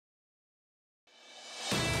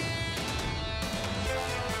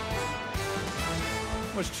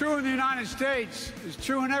What's true in the United States is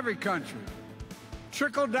true in every country.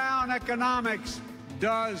 Trickle-down economics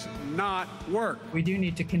does not work. We do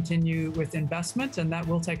need to continue with investment, and that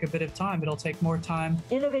will take a bit of time. It'll take more time.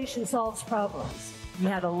 Innovation solves problems.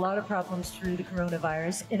 We had a lot of problems through the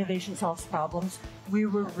coronavirus. Innovation solves problems. We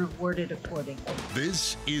were rewarded accordingly.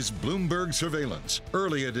 This is Bloomberg Surveillance,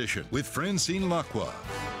 Early Edition with Francine Lacqua.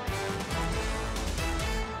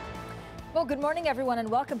 Well, good morning, everyone, and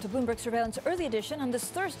welcome to Bloomberg Surveillance Early Edition on this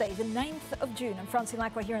Thursday, the 9th of June. I'm Francine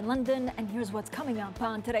Lacqua here in London, and here's what's coming up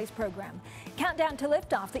on today's program. Countdown to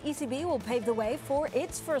liftoff. The ECB will pave the way for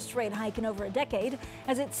its first rate hike in over a decade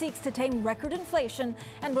as it seeks to tame record inflation,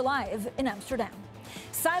 and we're live in Amsterdam.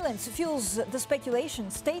 Silence fuels the speculation.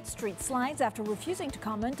 State Street slides after refusing to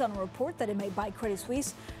comment on a report that it made by Credit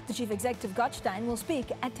Suisse. The chief executive, Gottstein, will speak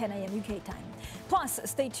at 10 a.m. UK time. Plus,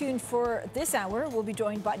 stay tuned for this hour. We'll be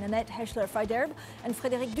joined by Nanette Heschler-Freiderb and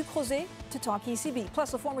Frédéric Ducrozet to talk ECB.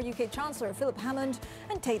 Plus, the former UK Chancellor, Philip Hammond,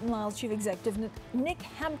 and Tate & Lyle's chief executive, Nick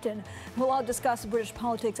Hampton, will all discuss British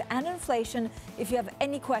politics and inflation. If you have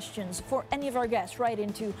any questions for any of our guests, write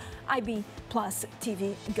into IB Plus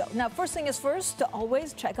TV Go. Now, first thing is first, to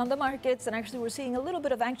always check on the markets. And actually, we're seeing a little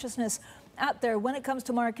bit of anxiousness out there when it comes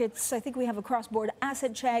to markets. I think we have a cross-board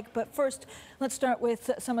asset check. But first, let's start with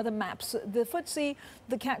some of the maps. The FTSE,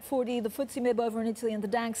 the CAC 40, the FTSE MIB over in Italy, and the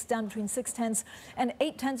DAX down between 0.6 and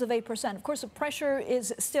 0.8%. Of course, the pressure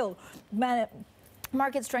is still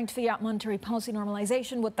markets trying to figure out monetary policy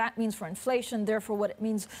normalization, what that means for inflation, therefore what it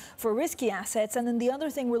means for risky assets. And then the other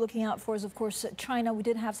thing we're looking out for is, of course, China. We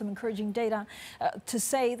did have some encouraging data to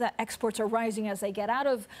say that exports are rising as they get out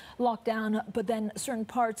of lockdown, but then certain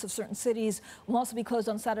parts of certain cities will also be closed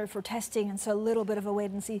on Saturday for testing, and so a little bit of a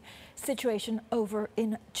wait-and-see situation over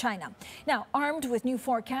in China. Now, armed with new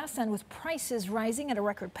forecasts and with prices rising at a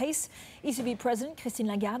record pace, ECB President Christine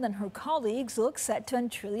Lagarde and her colleagues look set to end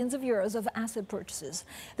trillions of euros of asset purchases.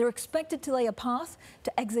 They're expected to lay a path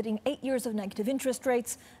to exiting 8 years of negative interest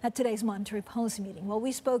rates at today's monetary policy meeting. Well,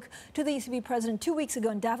 we spoke to the ECB president 2 weeks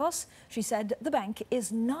ago in Davos. She said the bank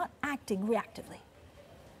is not acting reactively.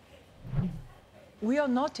 We are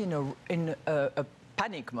not in a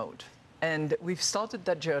panic mode. And we've started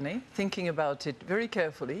that journey, thinking about it very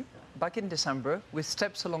carefully, back in December, with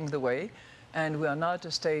steps along the way. And we are now at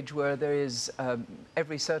a stage where there is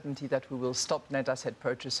every certainty that we will stop net asset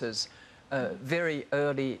purchases very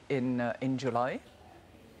early in July.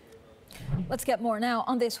 Let's get more now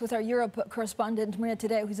on this with our Europe correspondent, Maria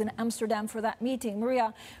Tadeo, who's in Amsterdam for that meeting.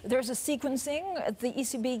 Maria, there's a sequencing. The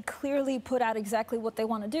ECB clearly put out exactly what they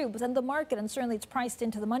want to do, but then the market, and certainly it's priced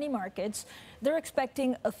into the money markets, they're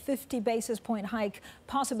expecting a 50 basis point hike,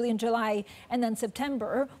 possibly in July and then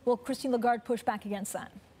September. Will Christine Lagarde push back against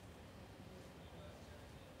that?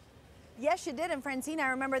 Yes, she did. And Francine, I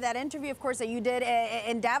remember that interview, of course, that you did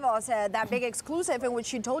in Davos, that big exclusive in which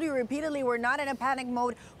she told you repeatedly, we're not in a panic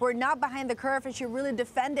mode, we're not behind the curve, and she really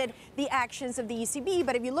defended the actions of the ECB.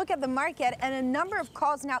 But if you look at the market, and a number of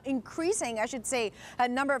calls now increasing, I should say, a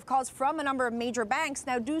number of calls from a number of major banks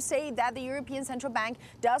now do say that the European Central Bank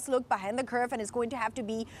does look behind the curve and is going to have to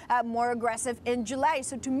be more aggressive in July.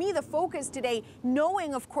 So to me, the focus today,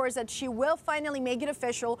 knowing, of course, that she will finally make it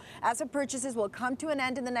official, asset purchases will come to an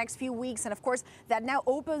end in the next few weeks. And of course, that now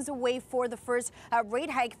opens the way for the first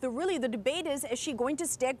rate hike. The debate is she going to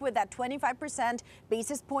stick with that 25%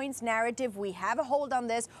 basis points narrative? We have a hold on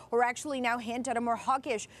this, or actually now hint at a more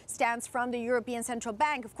hawkish stance from the European Central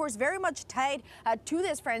Bank. Of course, very much tied to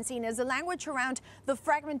this, Francine, is the language around the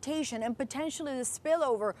fragmentation and potentially the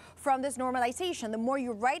spillover from this normalization. The more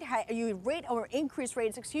you rate or increase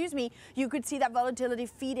rates, you could see that volatility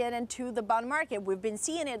feed into the bond market. We've been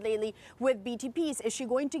seeing it lately with BTPs. Is she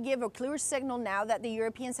going to give a clear signal now that the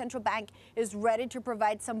European Central Bank is ready to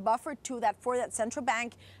provide some buffer to that for that central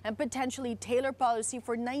bank and potentially tailor policy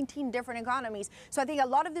for 19 different economies? So I think a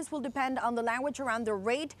lot of this will depend on the language around the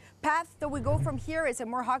rate path that we go from here. Is it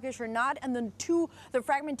more hawkish or not? And then two, the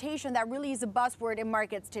fragmentation that really is a buzzword in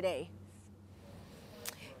markets today.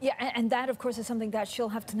 Yeah, and that, of course, is something that she'll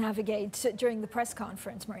have to navigate during the press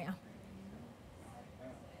conference, Maria.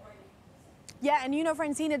 Yeah, and you know,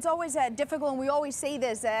 Francine, it's always difficult, and we always say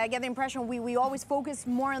this. I get the impression we always focus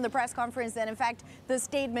more on the press conference than, in fact, the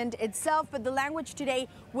statement itself. But the language today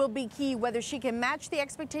will be key, whether she can match the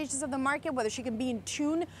expectations of the market, whether she can be in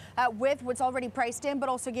tune with what's already priced in, but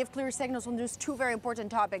also give clear signals on those two very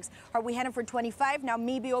important topics. Are we heading for 25, now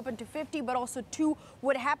maybe open to 50, but also two,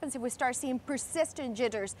 what happens if we start seeing persistent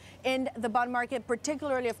jitters in the bond market,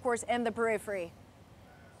 particularly, of course, in the periphery?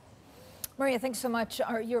 Maria, thanks so much.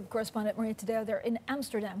 Our Europe correspondent, Maria Tadeo, there in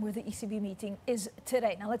Amsterdam, where the ECB meeting is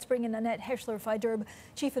today. Now let's bring in Nanette Hechler-Feiderb,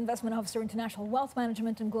 Chief Investment Officer, International Wealth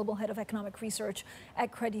Management and Global Head of Economic Research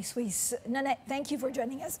at Credit Suisse. Nanette, thank you for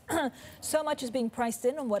joining us. So much is being priced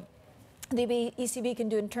in on what the ECB can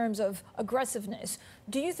do in terms of aggressiveness.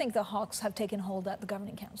 Do you think the hawks have taken hold at the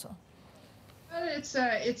Governing Council? Well, it's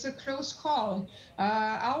a close call.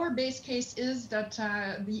 Our base case is that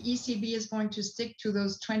the ECB is going to stick to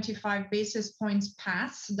those 25 basis points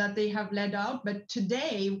paths that they have laid out. But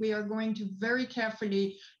today we are going to very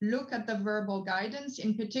carefully look at the verbal guidance,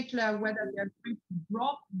 in particular whether they're going to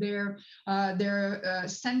drop their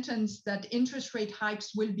sentence that interest rate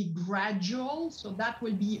hikes will be gradual. So that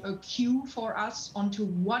will be a cue for us onto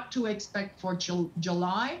what to expect for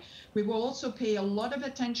July. We will also pay a lot of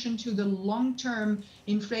attention to the long-term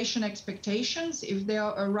inflation expectations. If they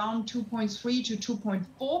are around 2.3 to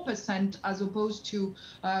 2.4% as opposed to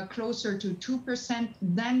closer to 2%,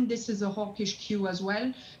 then this is a hawkish cue as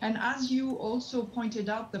well. And as you also pointed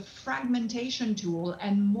out, the fragmentation tool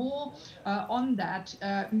and more on that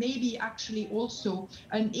may be actually also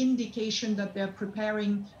an indication that they're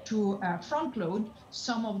preparing to front load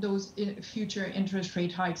some of those future interest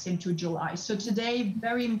rate hikes into July. So today,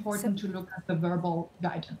 very important to look at the verbal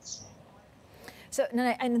guidance. So,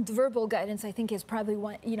 and the verbal guidance, I think, is probably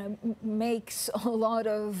what, makes a lot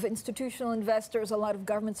of institutional investors, a lot of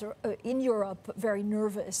governments in Europe very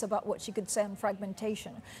nervous about what you could say on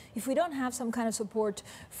fragmentation. If we don't have some kind of support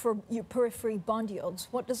for your periphery bond yields,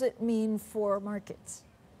 what does it mean for markets?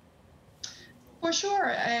 For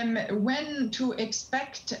sure, when to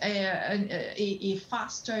expect a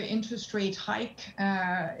faster interest rate hike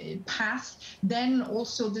path, then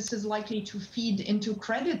also this is likely to feed into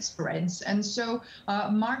credit spreads. And so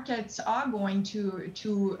markets are going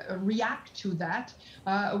to react to that,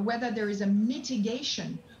 whether there is a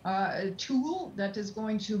mitigation tool that is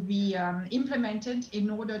going to be implemented in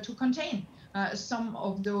order to contain some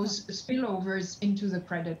of those spillovers into the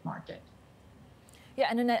credit market. Yeah,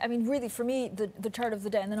 and Nanette, I mean, really, for me, the chart of the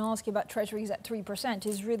day, and then I'll ask you about treasuries at 3%,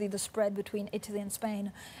 is really the spread between Italy and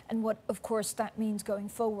Spain and what, of course, that means going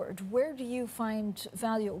forward. Where do you find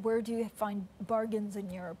value? Where do you find bargains in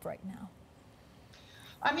Europe right now?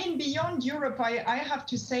 I mean, beyond Europe, I have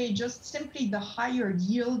to say just simply the higher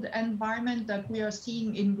yield environment that we are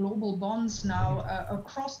seeing in global bonds now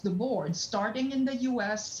across the board, starting in the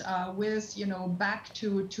US with, back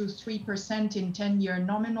to 3% in 10-year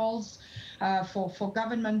nominals. For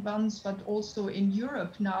government bonds, but also in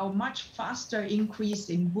Europe now, much faster increase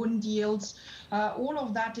in bond yields. All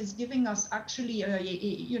of that is giving us actually,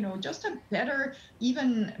 just a better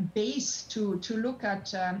even base to look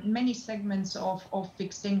at many segments of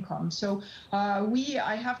fixed income. So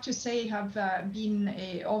I have to say, have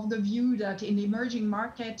been of the view that in emerging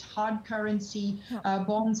market, hard currency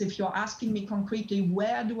bonds, if you're asking me concretely,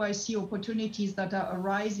 where do I see opportunities that are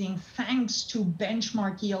arising thanks to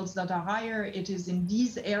benchmark yields that are higher? It is in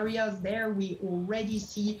these areas. There we already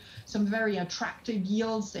see some very attractive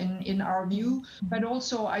yields in our view, but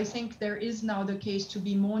also I think there is now the case to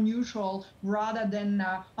be more neutral rather than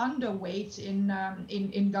underweight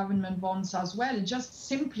in government bonds as well, just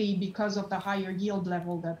simply because of the higher yield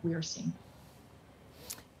level that we are seeing.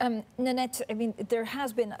 Nanette, I mean, there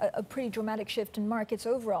has been a pretty dramatic shift in markets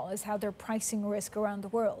overall as how they're pricing risk around the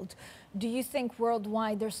world. Do you think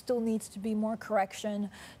worldwide there still needs to be more correction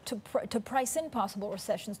to price in possible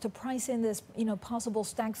recessions, to price in this, possible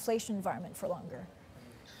stagflation environment for longer?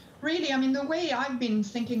 Really, I mean, the way I've been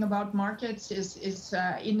thinking about markets is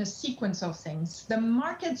in a sequence of things. The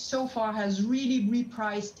market so far has really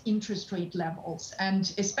repriced interest rate levels,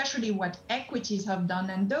 and especially what equities have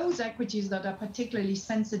done. And those equities that are particularly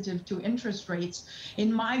sensitive to interest rates,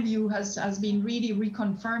 in my view, has been really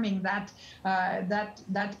reconfirming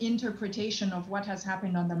that interpretation of what has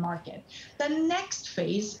happened on the market. The next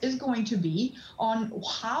phase is going to be on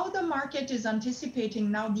how the market is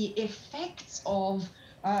anticipating now the effects of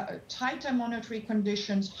tighter monetary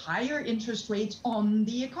conditions, higher interest rates on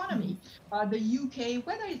the economy. The UK,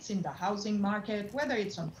 whether it's in the housing market, whether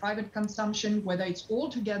it's on private consumption, whether it's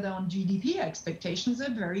altogether on GDP expectations,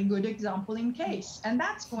 a very good example in case. And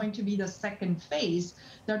that's going to be the second phase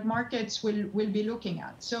that markets will be looking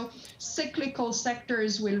at. So cyclical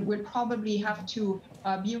sectors will probably have to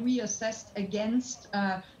be reassessed against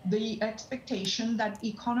the expectation that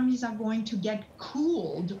economies are going to get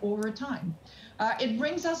cooled over time. It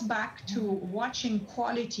brings us back to watching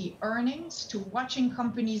quality earnings, to watching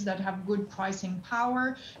companies that have good pricing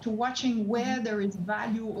power, to watching where there is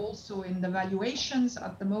value also in the valuations.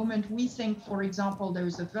 At the moment, we think, for example, there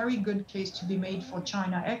is a very good case to be made for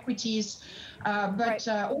China equities. But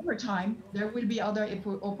over time, there will be other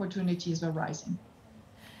opportunities arising.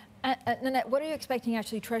 Nanette, what are you expecting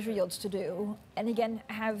actually Treasury yields to do? And again,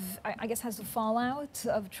 I guess has the fallout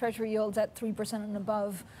of Treasury yields at 3% and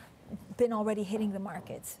above been already hitting the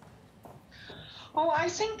markets? Oh, I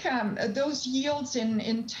think those yields in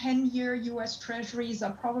 10-year U.S. Treasuries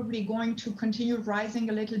are probably going to continue rising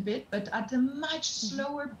a little bit, but at a much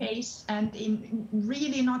slower pace and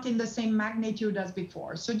really not in the same magnitude as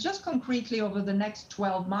before. So just concretely over the next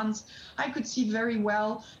 12 months, I could see very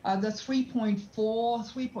well the 3.4,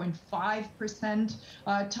 3.5%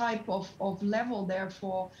 type of level there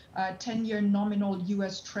for 10-year nominal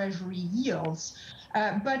U.S. Treasury yields.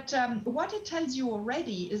 But what it tells you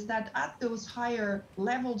already is that at those higher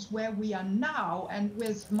levels where we are now and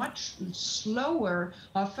with much slower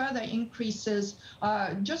further increases,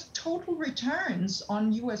 just total returns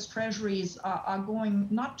on U.S. Treasuries are going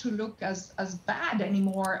not to look as bad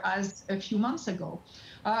anymore as a few months ago.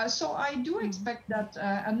 So I do expect that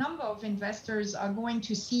a number of investors are going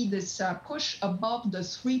to see this push above the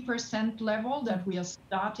 3% level that we are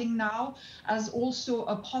starting now as also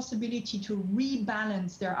a possibility to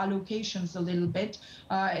rebalance their allocations a little bit,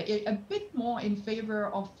 a bit more in favor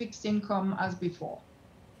of fixed income as before.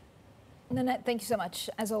 Nanette, thank you so much.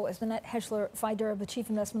 As always, Nanette Hechler-Feider, the Chief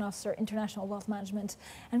Investment Officer, International Wealth Management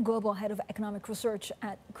and Global Head of Economic Research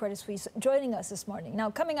at Credit Suisse, joining us this morning. Now,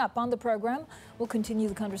 coming up on the program, we'll continue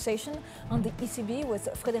the conversation on the ECB with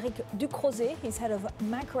Frédéric Ducrozet. He's Head of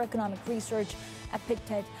Macroeconomic Research at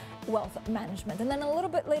Pictet Wealth Management. And then a little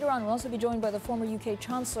bit later on, we'll also be joined by the former UK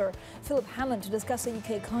Chancellor, Philip Hammond, to discuss the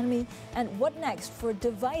UK economy and what next for a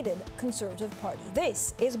divided Conservative Party.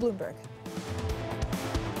 This is Bloomberg.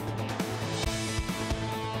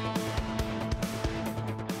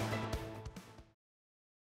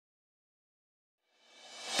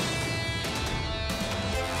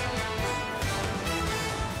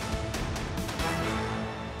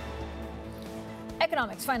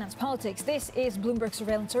 Economics, finance, politics. This is Bloomberg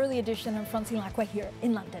Surveillance Early Edition. I'm Francine Lacqua here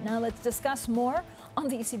in London. Now let's discuss more on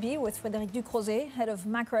the ECB with Frédéric Ducrozet, Head of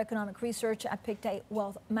Macroeconomic Research at Pictet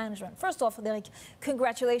Wealth Management. First off, Frédéric,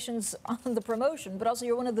 congratulations on the promotion, but also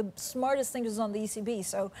you're one of the smartest thinkers on the ECB.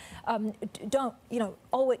 So don't,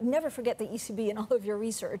 always never forget the ECB in all of your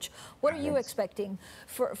research. What are you expecting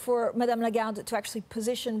for Madame Lagarde to actually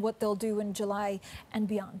position what they'll do in July and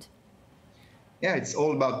beyond? Yeah, it's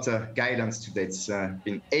all about guidance today. It's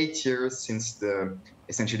been 8 years since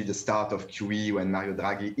essentially the start of QE, when Mario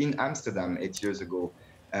Draghi in Amsterdam 8 years ago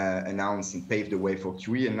announced and paved the way for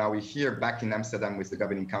QE. And now we're here back in Amsterdam with the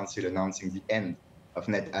Governing Council announcing the end of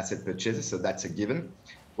net asset purchases. So that's a given.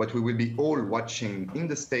 What we will be all watching in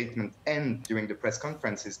the statement and during the press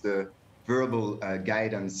conference is the verbal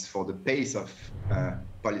guidance for the pace of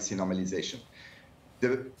policy normalization.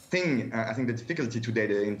 The thing, I think the difficulty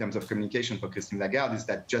today in terms of communication for Christine Lagarde is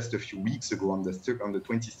that just a few weeks ago, on the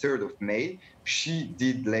 23rd of May, she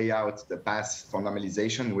did lay out the path for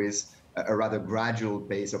normalization with a rather gradual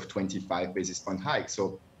pace of 25 basis point hikes.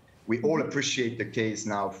 So we all appreciate the case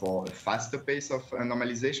now for a faster pace of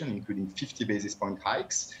normalization, including 50 basis point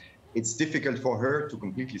hikes. It's difficult for her to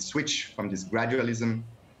completely switch from this gradualism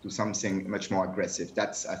to something much more aggressive.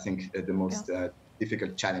 That's, I think, the most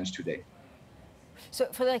difficult challenge today. So,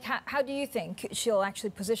 Frédéric, how do you think she'll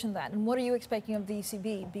actually position that? And what are you expecting of the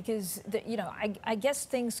ECB? Because, I guess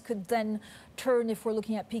things could then turn if we're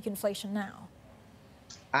looking at peak inflation now.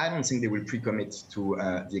 I don't think they will pre-commit to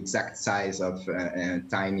the exact size of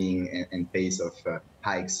timing and pace of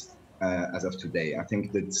hikes as of today. I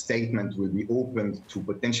think the statement will be open to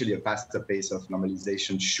potentially a faster pace of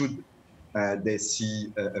normalization should they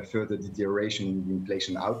see a further deterioration in the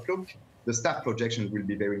inflation outlook. The staff projection will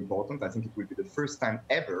be very important. I think it will be the first time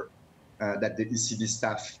ever that the ECB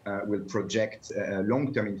staff will project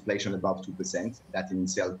long-term inflation above 2%. That in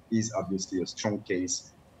itself is obviously a strong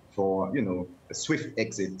case for, a swift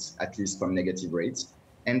exit, at least from negative rates.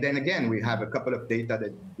 And then again, we have a couple of data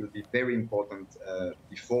that will be very important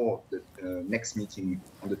before the next meeting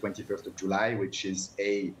on the 21st of July, which is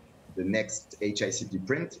the next HICP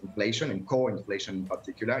print, inflation and core inflation in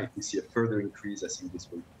particular. If we see a further increase, I think this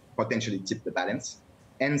will potentially tip the balance,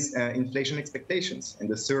 and inflation expectations. And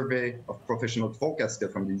the survey of professional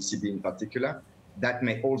forecasters from the ECB in particular, that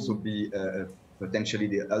may also be potentially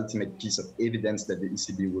the ultimate piece of evidence that the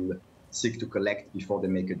ECB will seek to collect before they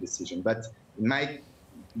make a decision. But in my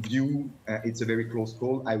view, it's a very close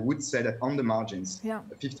call. I would say that on the margins, a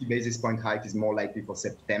 50 basis point hike is more likely for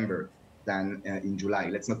September than in July.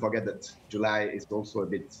 Let's not forget that July is also a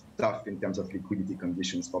bit tough in terms of liquidity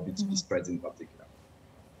conditions for BTP spreads in particular.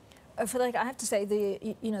 Frédéric, I have to say,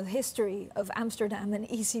 the history of Amsterdam and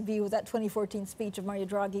ECB with that 2014 speech of Mario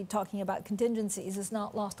Draghi talking about contingencies is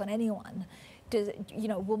not lost on anyone.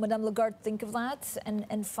 Will Madame Lagarde think of that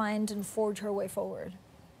and find and forge her way forward?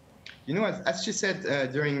 As she said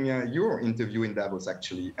during your interview in Davos,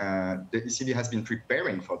 actually, the ECB has been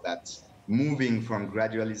preparing for that, moving from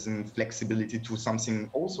gradualism, flexibility to something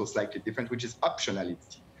also slightly different, which is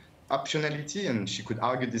optionality. Optionality, and she could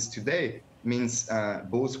argue this today, means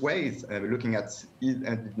both ways, looking at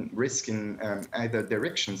risk in either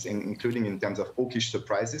directions, including in terms of hawkish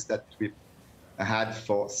surprises that we've had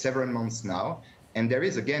for several months now. And there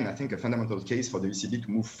is, again, I think, a fundamental case for the ECB to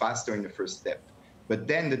move faster in the first step. But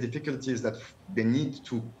then the difficulty is that they need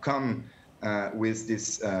to come with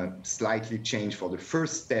this slightly change for the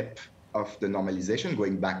first step of the normalization,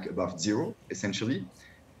 going back above zero, essentially,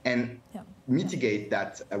 and mitigate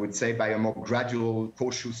that, I would say, by a more gradual,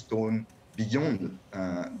 cautious tone beyond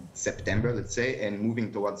September, let's say, and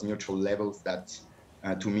moving towards neutral levels that,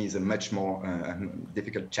 to me, is a much more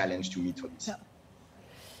difficult challenge to meet for this.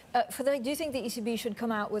 Frédéric, do you think the ECB should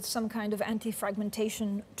come out with some kind of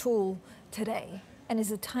anti-fragmentation tool today? And is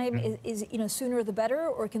the time, is sooner the better,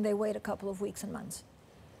 or can they wait a couple of weeks and months?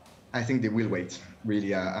 I think they will wait,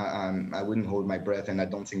 really. I wouldn't hold my breath, and I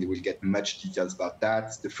don't think they will get much details about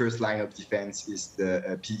that. The first line of defense is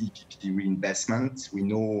the PEPP reinvestment. We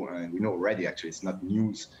know already, actually, it's not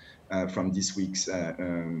news from this week's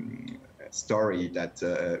story that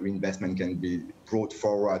reinvestment can be brought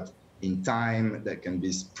forward in time, that can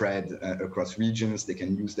be spread across regions. They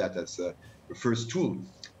can use that as a first tool.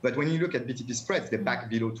 But when you look at BTP spreads, they're back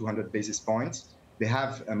below 200 basis points. They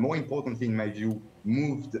have, more importantly, in my view,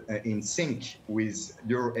 moved in sync with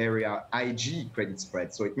euro area IG credit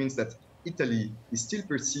spread. So it means that Italy is still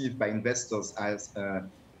perceived by investors as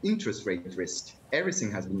interest rate risk.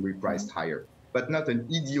 Everything has been repriced higher, but not an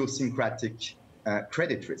idiosyncratic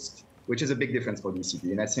credit risk, which is a big difference for the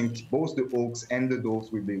ECB. And I think both the hawks and the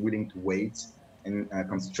doves will be willing to wait, and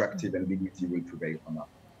constructive ambiguity will prevail for now.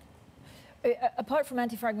 Apart from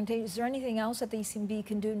anti-fragmentation, is there anything else that the ECB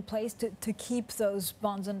can do in place to keep those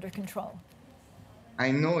bonds under control? I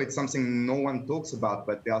know it's something no one talks about,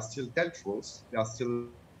 but there are still TLTROs. There are still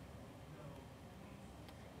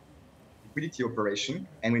liquidity operation.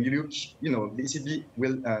 And when you look, the ECB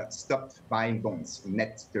will stop buying bonds in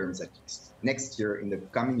net terms at least. Next year, in the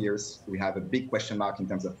coming years, we have a big question mark in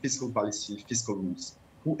terms of fiscal policy, fiscal rules.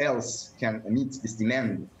 Who else can meet this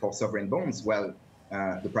demand for sovereign bonds? Well,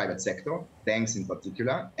 the private sector, banks in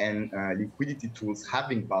particular, and liquidity tools have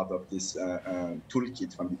been part of this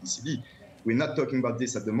toolkit from the ECB. We're not talking about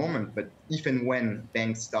this at the moment, but if and when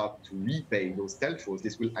banks start to repay those TLTROs,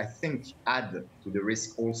 this will, I think, add to the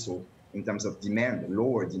risk also in terms of demand,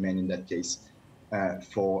 lower demand in that case,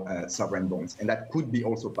 for sovereign bonds. And that could be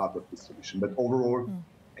also part of the solution. But overall,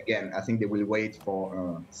 again, I think they will wait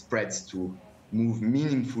for spreads to move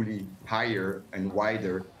meaningfully higher and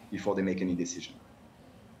wider before they make any decision.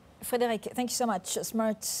 Frédéric, thank you so much.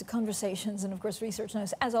 Smart conversations and, of course, research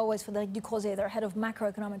notes. As always, Frédéric Ducrozet, their head of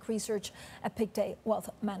macroeconomic research at Pictet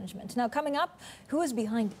Wealth Management. Now, coming up, who is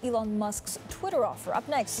behind Elon Musk's Twitter offer? Up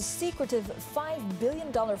next, a secretive $5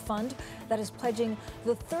 billion fund that is pledging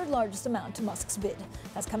the third largest amount to Musk's bid.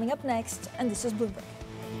 That's coming up next, and this is Bloomberg.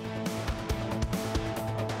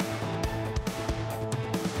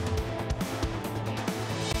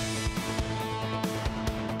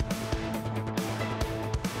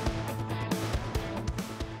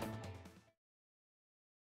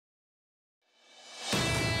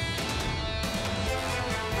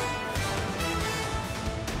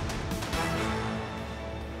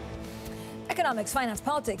 Economics, finance,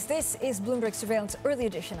 politics. This is Bloomberg Surveillance Early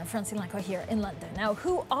Edition. I'm Francine Lacqua here in London. Now,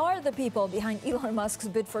 who are the people behind Elon Musk's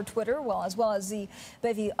bid for Twitter? Well, as well as the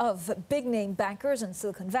bevy of big-name bankers and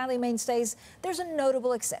Silicon Valley mainstays, there's a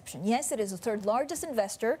notable exception. Yes, it is the third largest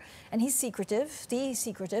investor, and he's secretive, the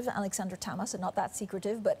secretive Alexander Tamas, and not that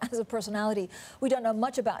secretive, but as a personality, we don't know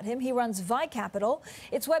much about him. He runs Vi Capital.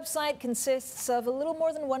 Its website consists of a little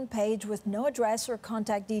more than one page with no address or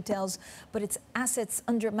contact details, but its assets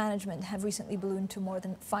under management have recently ballooned to more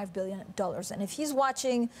than $5 billion. And if he's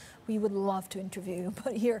watching, we would love to interview you.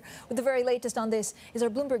 But here, with the very latest on this, is our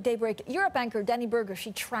Bloomberg Daybreak Europe anchor, Danny Berger.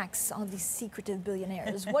 She tracks all these secretive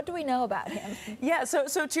billionaires. What do we know about him? Yeah, so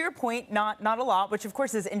to your point, not a lot, which of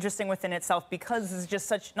course is interesting within itself because it's just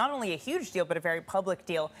such not only a huge deal, but a very public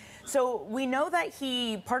deal. So we know that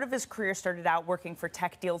part of his career started out working for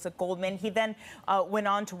tech deals at Goldman. He then went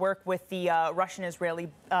on to work with the Russian-Israeli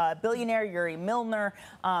billionaire Yuri Milner.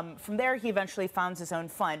 From there, he eventually founds his own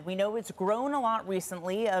fund. We know it's grown a lot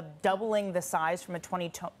recently, doubling the size from a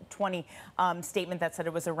 2020 statement that said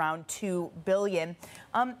it was around $2 billion.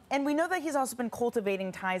 And we know that he's also been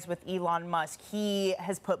cultivating ties with Elon Musk. He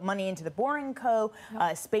has put money into the Boring Co.,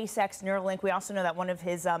 SpaceX, Neuralink. We also know that one of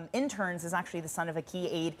his interns is actually the son of a key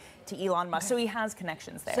aide to Elon Musk. So he has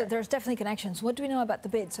connections there. So there's definitely connections. What do we know about the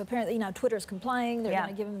bid? So apparently, Twitter's complying. They're going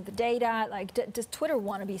to give him the data. Like, does Twitter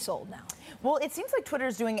want to be sold now? Well, it seems like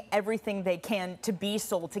Twitter's doing everything they can to be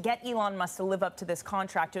sold, to get Elon Musk to live up to this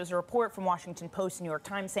contract. There was a report from Washington Post and New York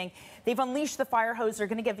Times saying they've unleashed the fire hose. They're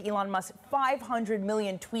going to give Elon Musk 500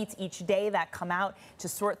 million tweets each day that come out to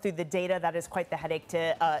sort through the data. That is quite the headache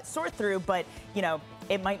to sort through, but,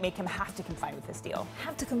 it might make him have to comply with this deal.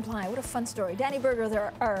 Have to comply. What a fun story. Danny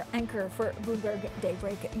Berger, our anchor for Bloomberg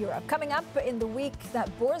Daybreak Europe. Coming up in the week that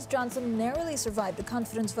Boris Johnson narrowly survived a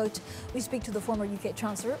confidence vote, we speak to the former UK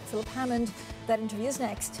Chancellor, Philip Hammond. That interview is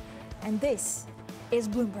next. And this is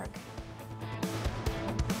Bloomberg.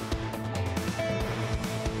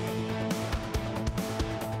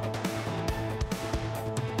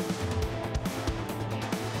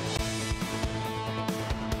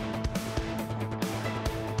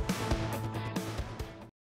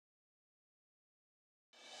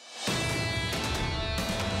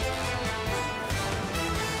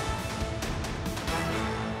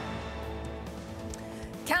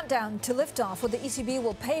 Countdown to liftoff, where the ECB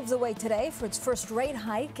will pave the way today for its first rate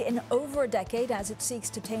hike in over a decade as it seeks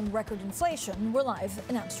to tame record inflation. We're live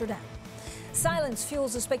in Amsterdam. Silence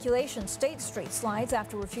fuels the speculation. State Street slides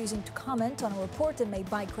after refusing to comment on a report made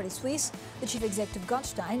by Credit Suisse. The chief executive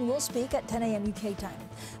Gottstein will speak at 10 a.m. UK time.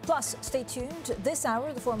 Plus, stay tuned. This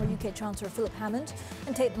hour, the former UK Chancellor Philip Hammond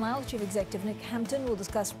and Tate & Lyle chief executive Nick Hampton will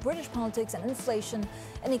discuss British politics and inflation.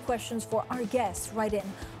 Any questions for our guests, write in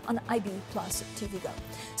on IB Plus TV Go.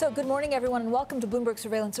 So good morning, everyone, and welcome to Bloomberg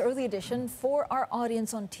Surveillance Early Edition. For our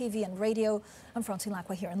audience on TV and radio, I'm Francine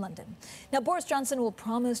Lacqua here in London. Now, Boris Johnson will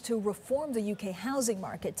promise to reform the UK housing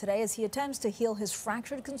market today as he attempts to heal his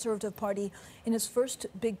fractured Conservative Party in his first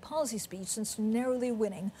big policy speech since narrowly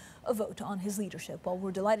winning a vote on his leadership. Well,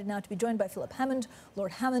 we're delighted now to be joined by Philip Hammond,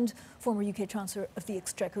 Lord Hammond, former UK Chancellor of the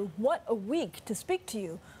Exchequer. What a week to speak to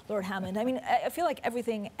you, Lord Hammond. I mean, I feel like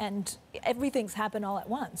everything's happened all at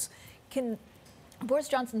once. Can Boris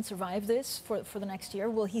Johnson survive this for the next year?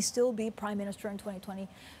 Will he still be Prime Minister in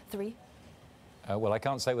 2023? Well, I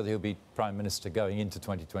can't say whether he'll be Prime Minister going into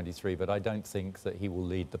 2023, but I don't think that he will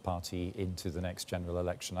lead the party into the next general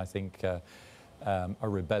election. I think a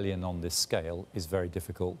rebellion on this scale is very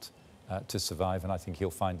difficult to survive, and I think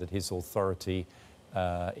he'll find that his authority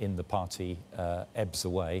in the party ebbs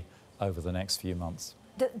away over the next few months.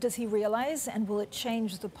 Does he realize, and will it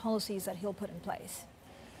change the policies that he'll put in place?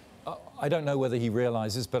 I don't know whether he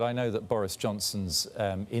realises, but I know that Boris Johnson's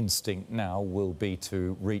instinct now will be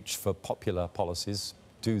to reach for popular policies,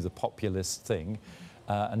 do the populist thing,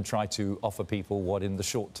 and try to offer people what in the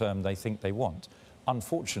short term they think they want.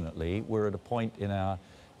 Unfortunately, we're at a point in our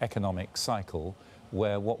economic cycle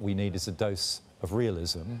where what we need is a dose of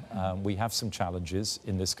realism. We have some challenges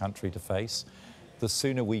in this country to face. The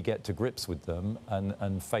sooner we get to grips with them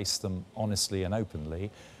and face them honestly and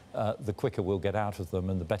openly, the quicker we'll get out of them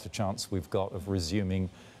and the better chance we've got of resuming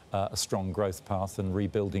a strong growth path and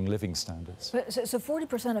rebuilding living standards. So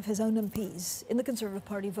 40% of his own MPs in the Conservative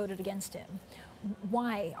Party voted against him.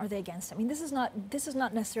 Why are they against him? I mean, this is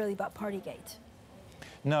not necessarily about Partygate.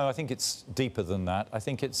 No, I think it's deeper than that. I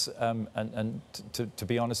think it's, to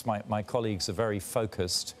be honest, my colleagues are very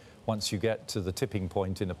focused once you get to the tipping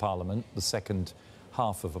point in a parliament, the second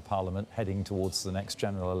half of a parliament heading towards the next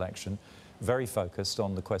general election, very focused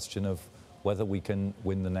on the question of whether we can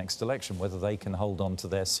win the next election, whether they can hold on to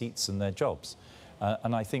their seats and their jobs.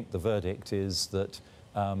 And I think the verdict is that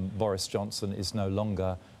Boris Johnson is no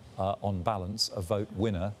longer, on balance, a vote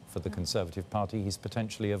winner for the Conservative Party. He's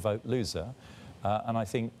potentially a vote loser. And I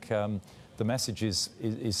think the message is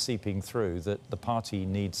seeping through that the party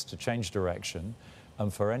needs to change direction,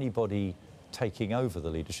 and for anybody taking over the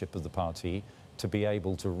leadership of the party to be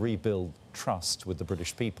able to rebuild trust with the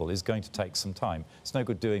British people is going to take some time. It's no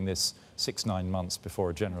good doing this 6-9 months before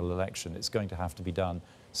a general election. It's going to have to be done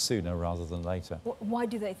sooner rather than later. Why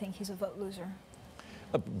do they think he's a vote loser?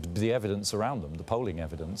 The evidence around them, the polling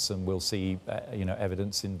evidence, and we'll see,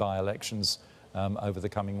 evidence in by-elections over the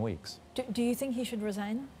coming weeks. Do you think he should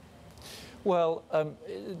resign? Well,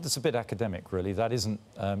 it's a bit academic, really. That isn't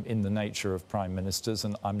in the nature of prime ministers,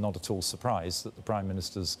 and I'm not at all surprised that the prime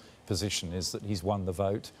minister's position is that he's won the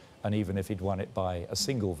vote, and even if he'd won it by a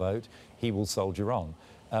single vote, he will soldier on.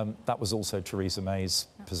 That was also Theresa May's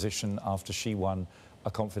position after she won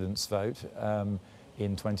a confidence vote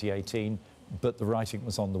in 2018, but the writing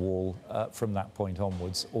was on the wall from that point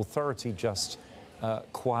onwards. Authority just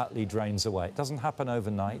quietly drains away. It doesn't happen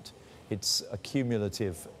overnight. It's a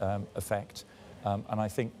cumulative effect, and I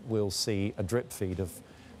think we'll see a drip feed of,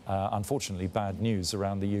 unfortunately, bad news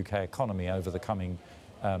around the UK economy over the coming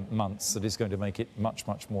months that is going to make it much,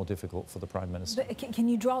 much more difficult for the Prime Minister. But can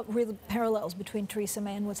you draw real parallels between Theresa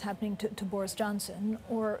May and what's happening to Boris Johnson?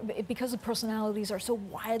 Or because the personalities are so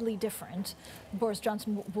widely different, Boris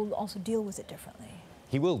Johnson will also deal with it differently?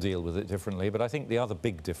 He will deal with it differently, but I think the other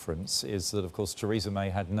big difference is that, of course, Theresa May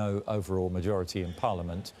had no overall majority in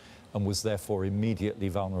Parliament and was therefore immediately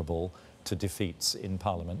vulnerable to defeats in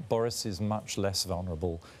Parliament. Boris is much less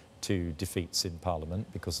vulnerable to defeats in Parliament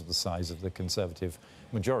because of the size of the Conservative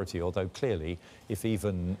majority, although clearly if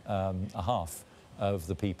even a half of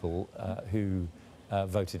the people who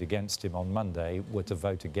voted against him on Monday were to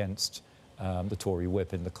vote against the Tory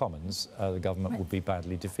whip in the Commons, the government would be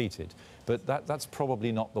badly defeated. But that's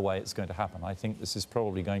probably not the way it's going to happen. I think this is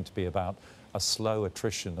probably going to be about a slow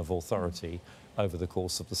attrition of authority over the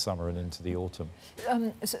course of the summer and into the autumn.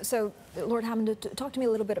 So, Lord Hammond, talk to me a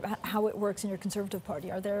little bit about how it works in your Conservative Party.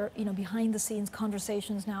 Are there, behind-the-scenes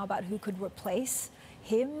conversations now about who could replace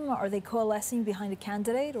him? Are they coalescing behind a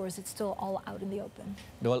candidate, or is it still all out in the open?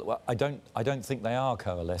 Well, I don't think they are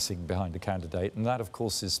coalescing behind a candidate, and that, of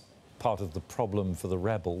course, is part of the problem for the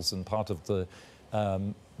rebels and part of the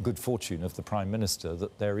good fortune of the Prime Minister,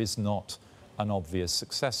 that there is not an obvious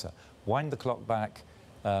successor. Wind the clock back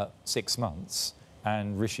 6 months,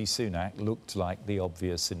 and Rishi Sunak looked like the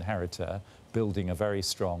obvious inheritor, building a very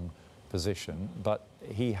strong position, but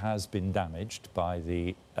he has been damaged by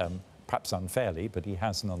the, perhaps unfairly, but he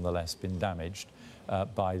has nonetheless been damaged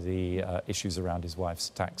by the issues around his wife's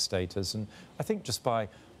tax status. And I think just by,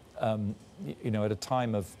 at a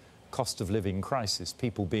time of cost of living crisis,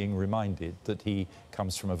 people being reminded that he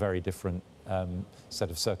comes from a very different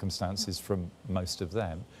set of circumstances from most of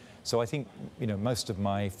them. So I think, most of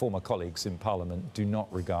my former colleagues in Parliament do not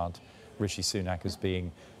regard Rishi Sunak as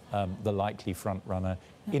being the likely front runner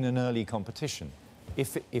in an early competition.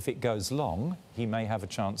 If it goes long, he may have a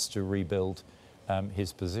chance to rebuild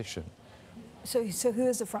his position. So who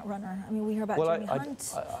is the front runner? I mean, we hear about Jeremy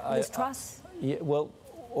Hunt, Liz Truss. Yeah, well,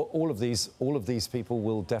 all of these people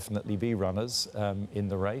will definitely be runners in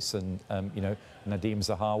the race, and Nadhim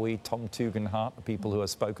Zahawi, Tom Tugendhat, are people who are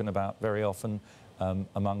spoken about very often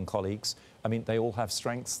among colleagues. I mean, they all have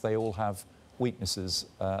strengths, they all have weaknesses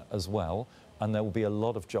as well, and there will be a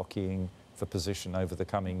lot of jockeying for position over the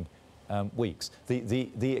coming weeks.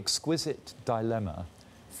 The exquisite dilemma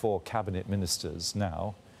for cabinet ministers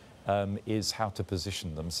now is how to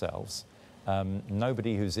position themselves.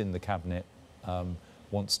 Nobody who's in the cabinet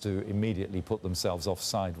wants to immediately put themselves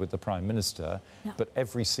offside with the Prime Minister, but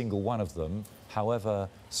every single one of them, however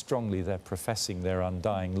strongly they're professing their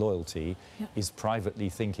undying loyalty, is privately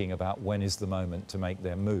thinking about when is the moment to make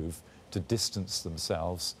their move, to distance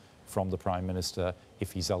themselves from the Prime Minister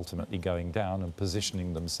if he's ultimately going down, and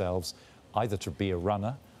positioning themselves either to be a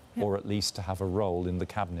runner or at least to have a role in the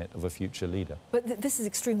cabinet of a future leader. But this is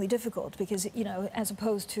extremely difficult because, as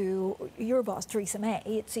opposed to your boss, Theresa May,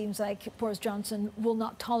 it seems like Boris Johnson will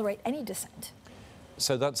not tolerate any dissent.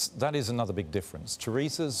 So that is another big difference.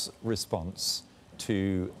 Theresa's response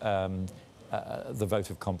to the vote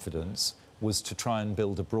of confidence was to try and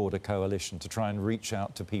build a broader coalition, to try and reach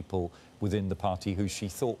out to people within the party who she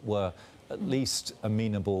thought were at least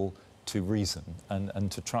amenable to reason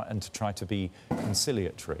and to try to be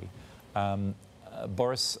conciliatory.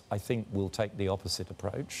 Boris, I think, will take the opposite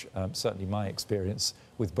approach. Certainly my experience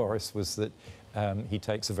with Boris was that he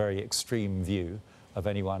takes a very extreme view of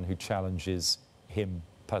anyone who challenges him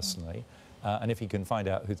personally. And if he can find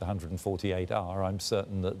out who the 148 are, I'm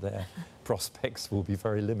certain that their prospects will be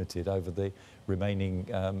very limited over the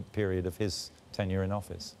remaining period of his tenure in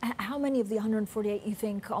office. How many of the 148 you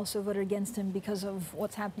think also voted against him because of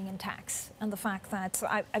what's happening in tax and the fact that,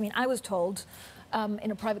 I was told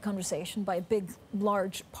in a private conversation by a big,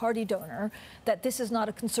 large party donor that this is not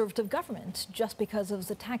a Conservative government just because of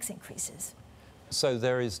the tax increases? So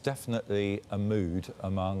there is definitely a mood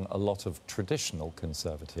among a lot of traditional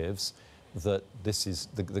Conservatives that this is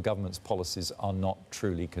the government's policies are not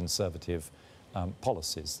truly conservative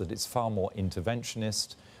policies, that it's far more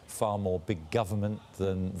interventionist, far more big government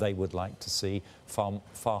than they would like to see, far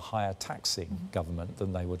higher taxing government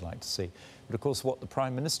than they would like to see. But of course, what the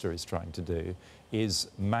Prime Minister is trying to do is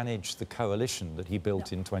manage the coalition that he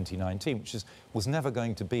built in 2019, which was never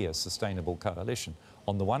going to be a sustainable coalition.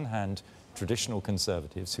 On the one hand, traditional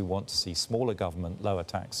Conservatives who want to see smaller government, lower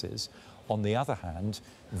taxes. On the other hand,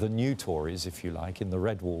 the new Tories, if you like, in the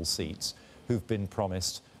red wall seats, who've been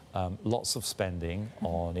promised lots of spending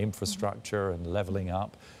on infrastructure and levelling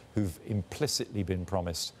up, who've implicitly been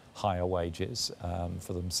promised higher wages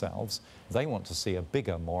for themselves. They want to see a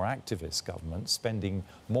bigger, more activist government spending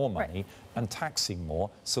more money and taxing more,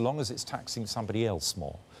 so long as it's taxing somebody else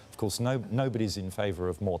more. Of course, nobody's in favour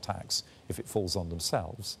of more tax if it falls on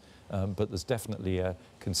themselves. But there's definitely a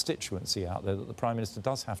constituency out there that the Prime Minister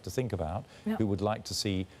does have to think about, who would like to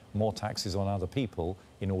see more taxes on other people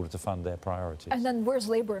in order to fund their priorities. And then where's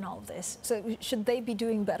Labour in all of this? So should they be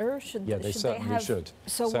doing better? They certainly should.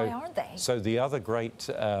 So why aren't they? So the other great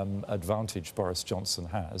advantage Boris Johnson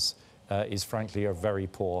has is frankly a very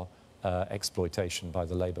poor exploitation by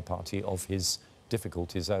the Labour Party of his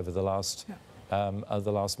difficulties over the last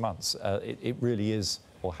months. It really is,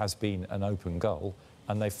 or has been, an open goal,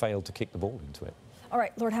 and they failed to kick the ball into it. All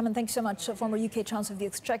right, Lord Hammond, thanks so much. Former UK Chancellor of the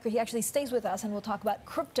Exchequer. He actually stays with us, and we'll talk about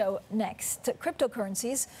crypto next.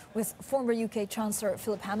 Cryptocurrencies with former UK Chancellor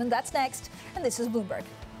Philip Hammond. That's next, and this is Bloomberg.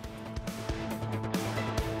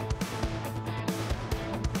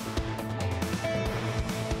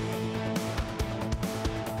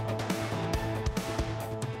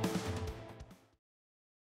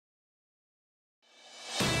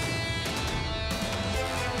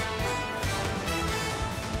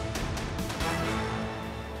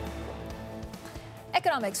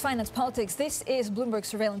 Economics, finance, politics. This is Bloomberg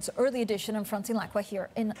Surveillance Early Edition. I'm Francine Lacqua here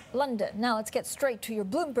in London. Now let's get straight to your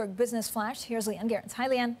Bloomberg Business Flash. Here's Leanne Gerrans. Hi,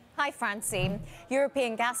 Leanne. Hi, Francine.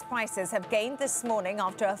 European gas prices have gained this morning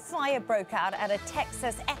after a fire broke out at a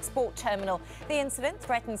Texas export terminal. The incident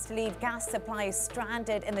threatens to leave gas supplies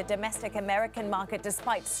stranded in the domestic American market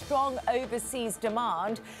despite strong overseas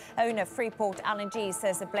demand. Owner Freeport LNG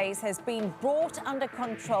says the blaze has been brought under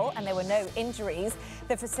control and there were no injuries.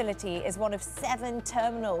 The facility is one of 7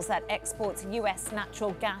 terminals that exports U.S.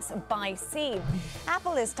 natural gas by sea.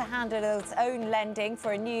 Apple is to handle its own lending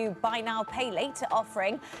for a new buy now, pay later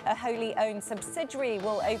offering. A wholly owned subsidiary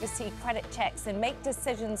will oversee credit checks and make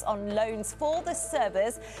decisions on loans for the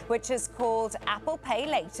servers, which is called Apple Pay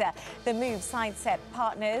Later. The move sidestep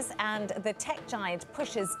partners and the tech giant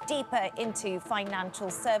pushes deeper into financial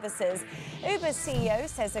services. Uber CEO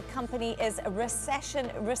says the company is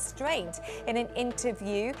recession restrained. In an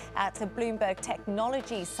interview at the Bloomberg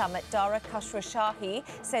Technology Summit, Dara Khosrowshahi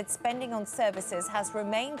said spending on services has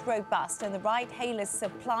remained robust and the ride-hailers'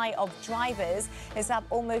 supply of drivers is up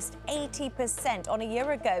almost 80% on a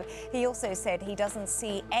year ago. He also said he doesn't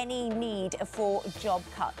see any need for job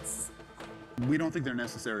cuts. We don't think they're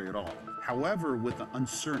necessary at all. However, with the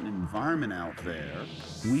uncertain environment out there,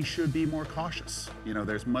 we should be more cautious. You know,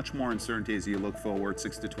 there's much more uncertainty as you look forward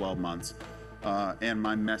 6 to 12 months. And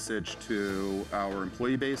my message to our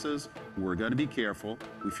employee base is, we're going to be careful.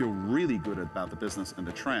 We feel really good about the business and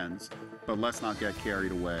the trends, but let's not get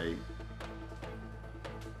carried away.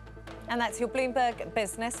 And that's your Bloomberg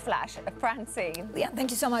Business Flash. Francine. Yeah,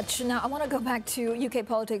 thank you so much. Now, I want to go back to UK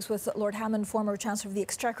politics with Lord Hammond, former Chancellor of the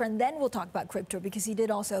Exchequer, and then we'll talk about crypto, because he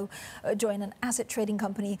did also join an asset trading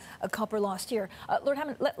company, Copper, last year. Lord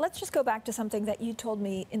Hammond, let's just go back to something that you told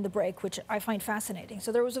me in the break, which I find fascinating.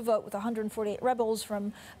 So there was a vote with 148 rebels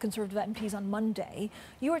from Conservative MPs on Monday.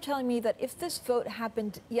 You were telling me that if this vote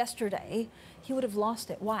happened yesterday, he would have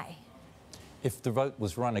lost it. Why? If the vote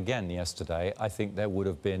was run again yesterday, I think there would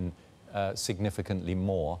have been significantly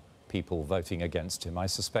more people voting against him. I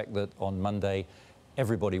suspect that on Monday,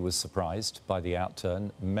 everybody was surprised by the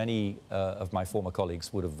outturn. Many of my former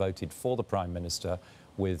colleagues would have voted for the Prime Minister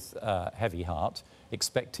with heavy heart,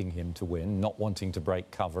 expecting him to win, not wanting to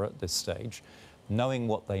break cover at this stage. Knowing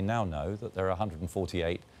what they now know, that there are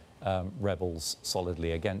 148 rebels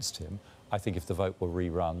solidly against him, I think if the vote were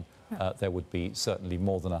rerun, there would be certainly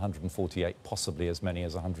more than 148, possibly as many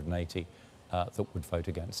as 180 that would vote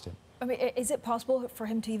against him. I mean, is it possible for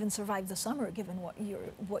him to even survive the summer, given what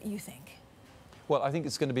you think? Well, I think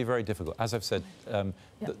it's going to be very difficult. As I've said,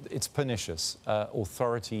 it's pernicious.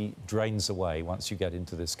 Authority drains away once you get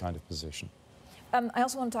into this kind of position. I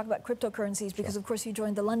also want to talk about cryptocurrencies because, of course, you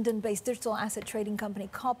joined the London-based digital asset trading company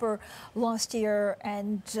Copper last year,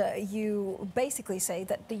 and you basically say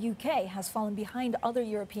that the UK has fallen behind other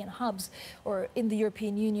European hubs or in the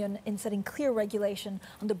European Union in setting clear regulation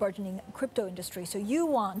on the burgeoning crypto industry. So you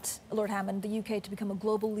want, Lord Hammond, the UK to become a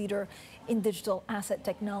global leader in digital asset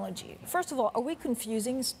technology. First of all, are we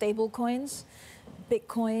confusing stable coins,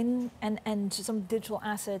 Bitcoin, and some digital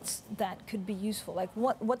assets that could be useful? Like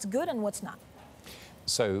what's good and what's not?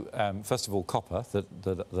 So, first of all, Copper,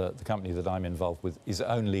 the company that I'm involved with, is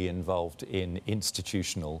only involved in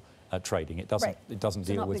institutional trading. It doesn't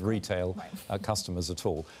deal with retail customers at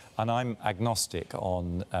all. And I'm agnostic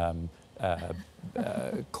on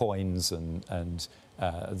coins and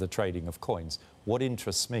the trading of coins. What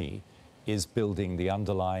interests me is building the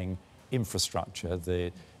underlying infrastructure,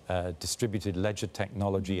 the distributed ledger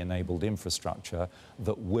technology-enabled infrastructure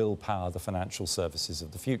that will power the financial services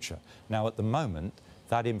of the future. Now, at the moment,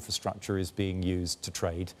 that infrastructure is being used to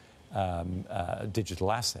trade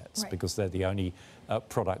digital assets because they're the only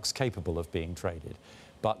products capable of being traded.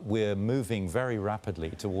 But we're moving very rapidly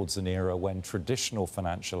towards an era when traditional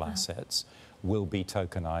financial assets will be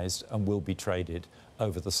tokenized and will be traded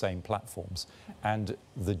over the same platforms. And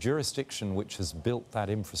the jurisdiction which has built that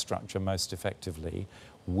infrastructure most effectively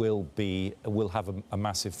will have a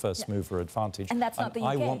massive first mover advantage. And that's not the UK.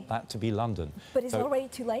 I want that to be London. But is it already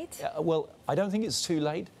too late? Well, I don't think it's too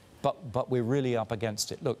late, but we're really up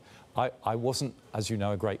against it. Look, I wasn't, as you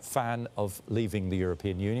know, a great fan of leaving the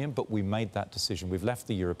European Union, but we made that decision. We've left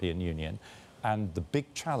the European Union. And the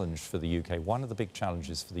big challenge for the UK, one of the big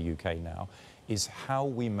challenges for the UK now, is how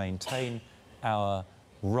we maintain our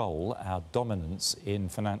role, our dominance in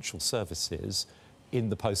financial services in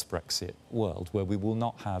the post-Brexit world, where we will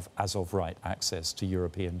not have, as of right, access to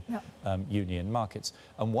European Union markets.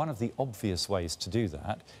 And one of the obvious ways to do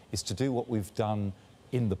that is to do what we've done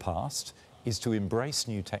in the past, is to embrace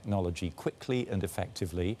new technology quickly and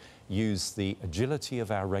effectively, use the agility of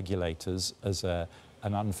our regulators as an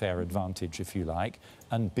unfair advantage, if you like,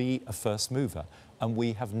 and be a first mover. And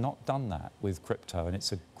we have not done that with crypto, and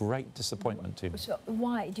it's a great disappointment to me. So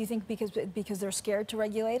why? Do you think because they're scared to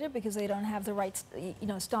regulate it, because they don't have the right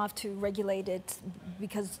staff to regulate it,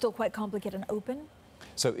 because it's still quite complicated and open?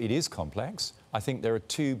 So it is complex. I think there are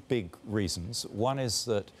two big reasons. One is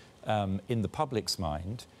that in the public's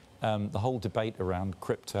mind, the whole debate around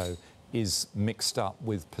crypto is mixed up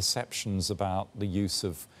with perceptions about the use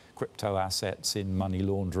of crypto assets in money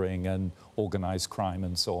laundering and organised crime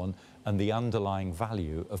and so on, and the underlying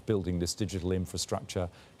value of building this digital infrastructure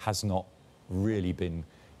has not really been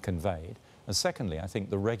conveyed. And secondly, I think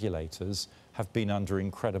the regulators have been under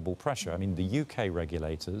incredible pressure. I mean, the UK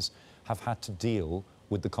regulators have had to deal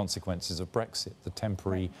with the consequences of Brexit, the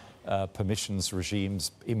temporary permissions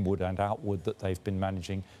regimes, inward and outward, that they've been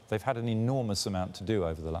managing. They've had an enormous amount to do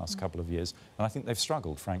over the last couple of years, and I think they've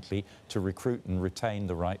struggled, frankly, to recruit and retain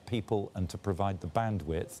the right people and to provide the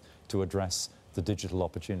bandwidth to address the digital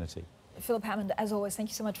opportunity. Philip Hammond, as always, thank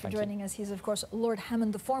you so much for joining us. He's, of course, Lord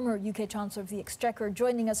Hammond, the former UK Chancellor of the Exchequer,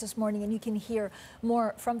 joining us this morning, and you can hear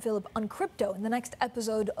more from Philip on crypto in the next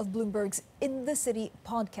episode of Bloomberg's In the City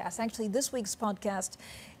podcast. Actually, this week's podcast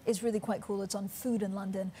is really quite cool. It's on food in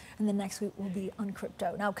London, and the next week will be on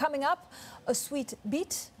crypto. Now, coming up, a sweet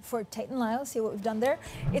beat for Tate & Lyle. See what we've done there.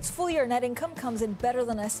 Its full-year net income comes in better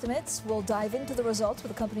than estimates. We'll dive into the results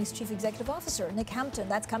with the company's Chief Executive Officer, Nick Hampton.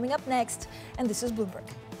 That's coming up next, and this is Bloomberg.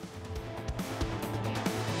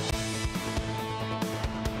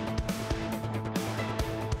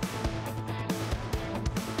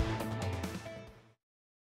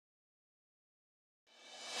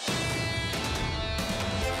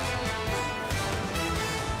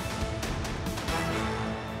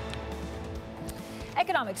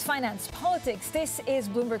 Economics, finance, politics. This is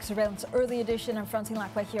Bloomberg Surveillance Early Edition. I'm Francine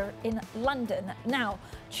Lacqua here in London. Now,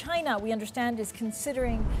 China, we understand, is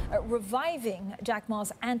considering reviving Jack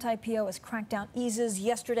Ma's anti-PO as crackdown eases.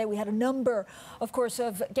 Yesterday, we had a number, of course,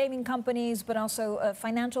 of gaming companies, but also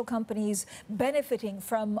financial companies benefiting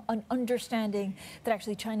from an understanding that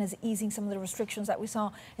actually China is easing some of the restrictions that we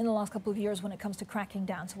saw in the last couple of years when it comes to cracking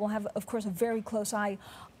down. So we'll have, of course, a very close eye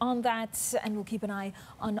on that, and we'll keep an eye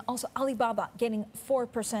on also Alibaba gaining 4%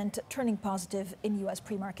 4%, turning positive in U.S.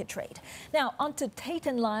 pre-market trade. Now, on to Tate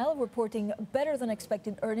 & Lyle, reporting better than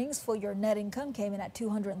expected earnings. Full year net income came in at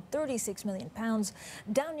 £236 million,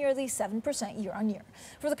 down nearly 7% year on year.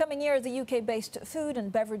 For the coming year, the UK-based food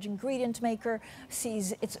and beverage ingredient maker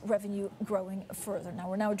sees its revenue growing further. Now,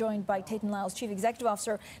 we're now joined by Tate & Lyle's Chief Executive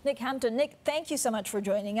Officer, Nick Hampton. Nick, thank you so much for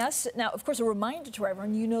joining us. Now, of course, a reminder to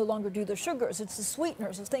everyone, you no longer do the sugars. It's the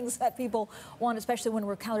sweeteners, the things that people want, especially when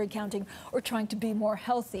we're calorie counting or trying to be more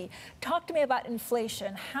healthy. Talk to me about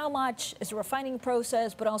inflation. How much is the refining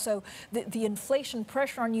process, but also the inflation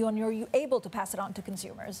pressure on you, and are you able to pass it on to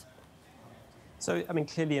consumers? So, I mean,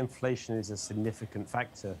 clearly inflation is a significant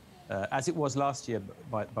factor, as it was last year,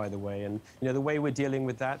 by the way. And, you know, the way we're dealing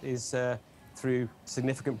with that is through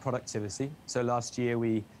significant productivity. So last year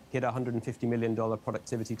we hit a $150 million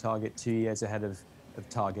productivity target 2 years ahead of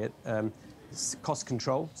target. Cost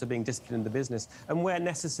control, so being disciplined in the business, and where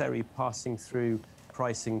necessary, passing through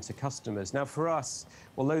pricing to customers. Now, for us,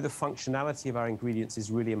 although the functionality of our ingredients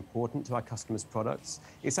is really important to our customers' products,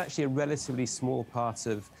 it's actually a relatively small part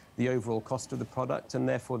of the overall cost of the product, and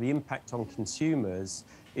therefore the impact on consumers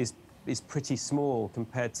is pretty small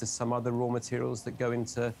compared to some other raw materials that go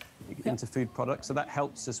into food products. So that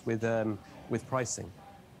helps us with pricing.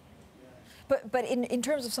 But in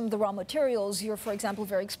terms of some of the raw materials, you're, for example,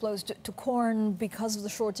 very exposed to corn because of the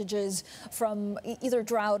shortages from either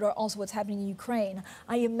drought or also what's happening in Ukraine.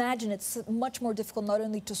 I imagine it's much more difficult not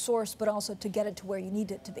only to source, but also to get it to where you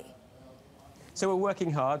need it to be. So we're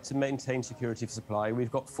working hard to maintain security of supply.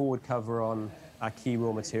 We've got forward cover on our key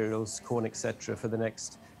raw materials, corn, etc., for the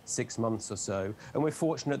next 6 months or so. And we're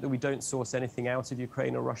fortunate that we don't source anything out of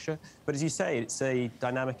Ukraine or Russia. But as you say, it's a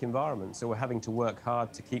dynamic environment. So we're having to work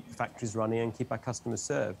hard to keep the factories running and keep our customers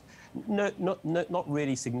served. Not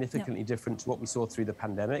really significantly different to what we saw through the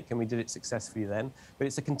pandemic, and we did it successfully then. But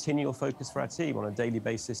it's a continual focus for our team on a daily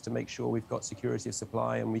basis to make sure we've got security of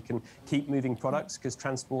supply and we can keep moving products, because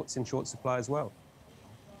transport's in short supply as well.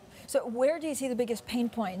 So where do you see the biggest pain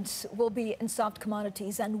points will be in soft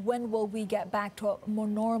commodities, and when will we get back to a more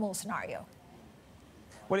normal scenario?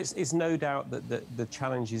 Well, it's no doubt that the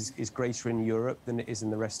challenge is greater in Europe than it is in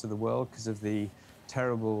the rest of the world because of the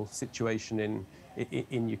terrible situation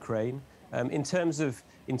in Ukraine. In terms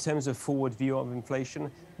of forward view of inflation,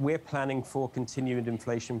 we're planning for continued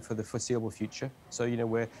inflation for the foreseeable future. So, you know,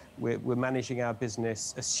 we're managing our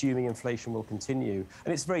business assuming inflation will continue.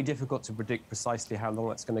 And it's very difficult to predict precisely how long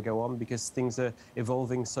that's going to go on because things are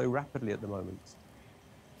evolving so rapidly at the moment.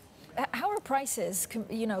 How are prices,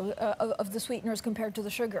 you know, of the sweeteners compared to the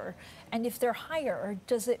sugar? And if they're higher,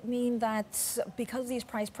 does it mean that because of these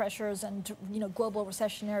price pressures and, you know, global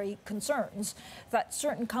recessionary concerns, that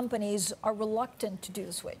certain companies are reluctant to do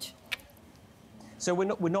the switch? So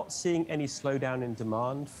we're not seeing any slowdown in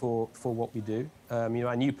demand for what we do. You know,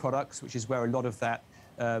 our new products, which is where a lot of that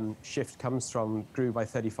shift comes from, grew by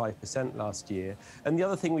 35% last year. And the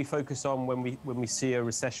other thing we focus on when we see a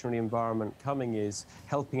recessionary environment coming is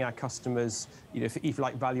helping our customers, you know, if you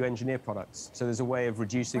like, value engineer products. So there's a way of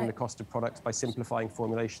reducing the cost of products by simplifying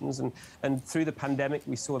formulations. And through the pandemic,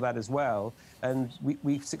 we saw that as well. And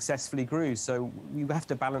we successfully grew. So we have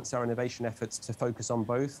to balance our innovation efforts to focus on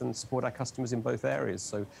both and support our customers in both areas.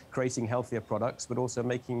 So creating healthier products, but also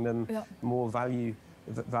making them more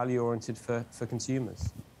value-oriented for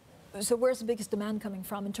consumers. So where's the biggest demand coming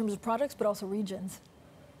from in terms of products, but also regions?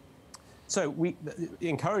 So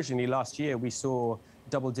encouragingly, last year, we saw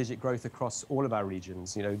double-digit growth across all of our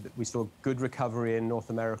regions. You know, we saw good recovery in North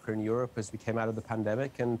America and Europe as we came out of the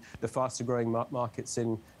pandemic, and the faster-growing markets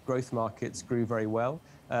in growth markets grew very well.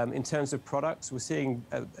 In terms of products, we're seeing,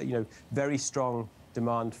 you know, very strong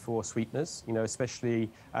demand for sweeteners, you know, especially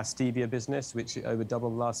our stevia business, which over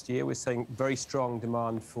doubled last year. We're seeing very strong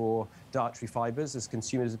demand for dietary fibers as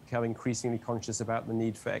consumers become increasingly conscious about the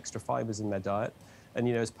need for extra fibers in their diet. And,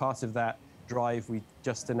 you know, as part of that drive, we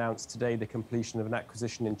just announced today the completion of an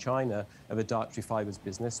acquisition in China of a dietary fibers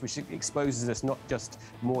business, which exposes us not just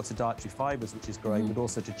more to dietary fibers, which is growing, but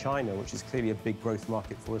also to China, which is clearly a big growth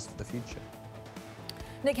market for us for the future.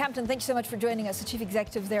 Nick Hampton, thank you so much for joining us, the Chief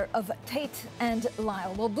Executive there of Tate &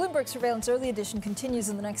 Lyle. Well, Bloomberg Surveillance Early Edition continues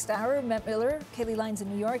in the next hour. Matt Miller, Kailey Leinz in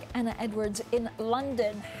New York, Anna Edwards in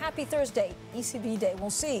London. Happy Thursday, ECB Day.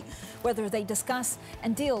 We'll see whether they discuss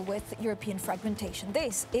and deal with European fragmentation.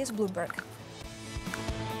 This is Bloomberg.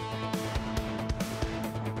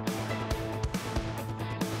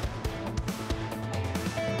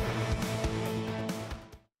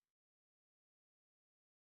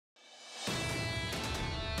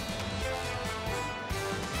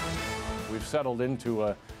 Settled into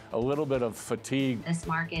a little bit of fatigue. This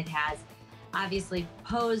market has obviously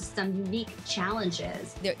pose some unique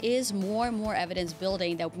challenges. There is more and more evidence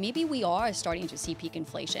building that maybe we are starting to see peak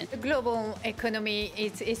inflation. The global economy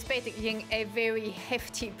is paying a very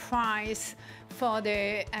hefty price for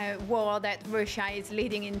the war that Russia is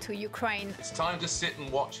leading into Ukraine. It's time to sit and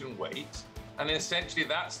watch and wait. And essentially,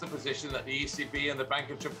 that's the position that the ECB and the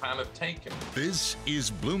Bank of Japan have taken. This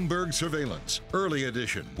is Bloomberg Surveillance, Early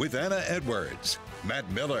Edition, with Anna Edwards, Matt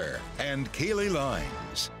Miller, and Kailey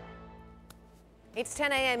Leinz. It's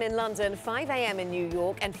 10 a.m. in London, 5 a.m. in New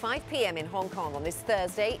York, and 5 p.m. in Hong Kong on this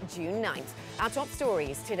Thursday, June 9th. Our top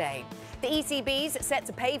stories today. The ECB's set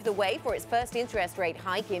to pave the way for its first interest rate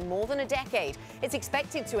hike in more than a decade. It's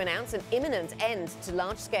expected to announce an imminent end to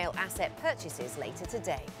large-scale asset purchases later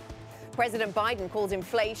today. President Biden calls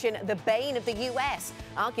inflation the bane of the U.S.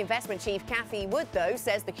 ARK investment chief Cathie Wood, though,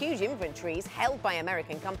 says the huge inventories held by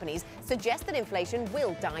American companies suggest that inflation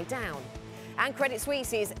will die down. And Credit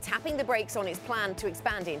Suisse is tapping the brakes on its plan to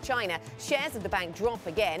expand in China. Shares of the bank drop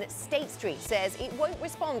again. State Street says it won't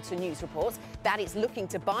respond to news reports that it's looking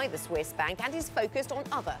to buy the Swiss bank and is focused on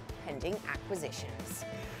other pending acquisitions.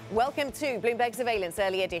 Welcome to Bloomberg Surveillance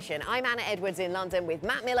Early Edition. I'm Anna Edwards in London with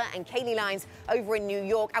Matt Miller and Kailey Leinz over in New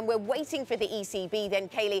York. And we're waiting for the ECB then,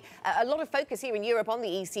 Kailey. A lot of focus here in Europe on the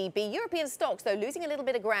ECB. European stocks, though, losing a little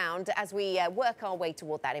bit of ground as we work our way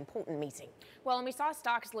toward that important meeting. Well, and we saw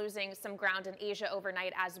stocks losing some ground in Asia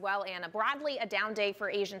overnight as well, Anna. Broadly, a down day for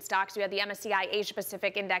Asian stocks. We had the MSCI Asia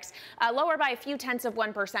Pacific Index lower by a few tenths of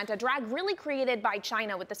 1%. A drag really created by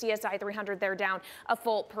China with the CSI 300 there down a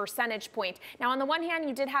full percentage point. Now, on the one hand,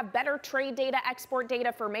 you did have better trade data, export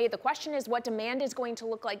data for May. The question is what demand is going to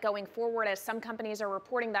look like going forward, as some companies are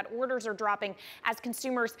reporting that orders are dropping as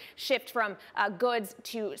consumers shift from goods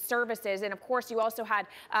to services. And of course, you also had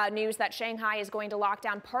news that Shanghai is going to lock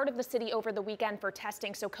down part of the city over the weekend for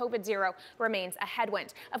testing, so COVID-0 remains a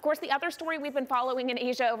headwind. Of course, the other story we've been following in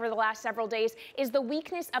Asia over the last several days is the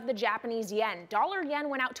weakness of the Japanese yen. Dollar yen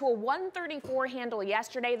went out to a 134 handle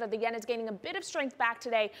yesterday, though the yen is gaining a bit of strength back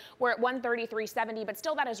today. We're at 133.70, but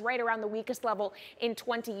still that is right around the weakest level in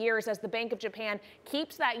 20 years as the Bank of Japan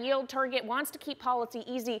keeps that yield target, wants to keep policy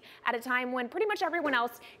easy at a time when pretty much everyone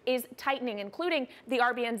else is tightening, including the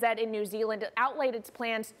RBNZ in New Zealand. It outlaid its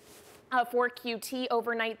plans for QT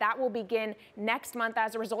overnight. That will begin next month.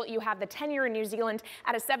 As a result, you have the 10-year in New Zealand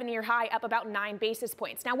at a 7-year high, up about 9 basis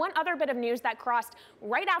points. Now, one other bit of news that crossed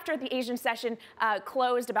right after the Asian session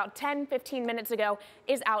closed about 10-15 minutes ago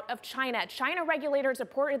is out of China. China regulators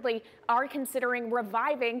reportedly are considering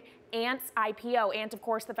reviving Ant's IPO. Ant, of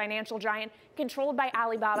course, the financial giant controlled by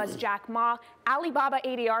Alibaba's Jack Ma. Alibaba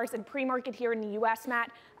ADRs in pre-market here in the U.S.,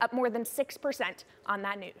 Matt, up more than 6% on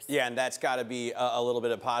that news. Yeah, and that's got to be a little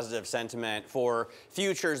bit of positive sentiment for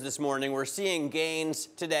futures this morning. We're seeing gains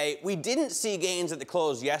today. We didn't see gains at the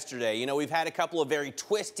close yesterday. You know, we've had a couple of very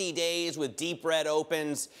twisty days with deep red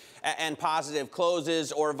opens and positive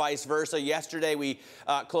closes, or vice versa. Yesterday, we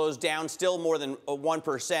closed down still more than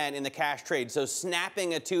 1% in the cash trade. So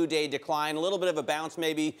snapping a 2-day decline, a little bit of a bounce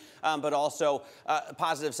maybe, but also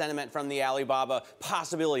positive sentiment from the Alibaba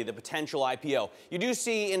possibility, the potential IPO. You do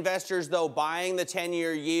see investors, though, buying the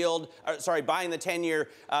 10-year yield, buying the 10-year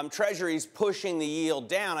treasuries, pushing the yield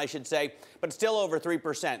down, I should say, but still over 3%,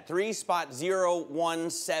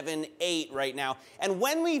 3.0178 right now. And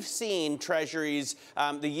when we've seen treasuries,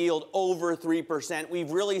 the yield over 3%,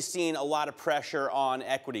 we've really seen a lot of pressure on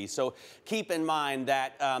equity. So keep in mind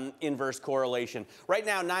that inverse correlation. Right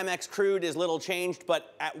now, NYMEX crude is little changed,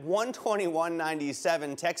 but at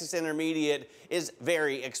 121.97, Texas Intermediate is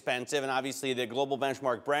very expensive. And obviously, the global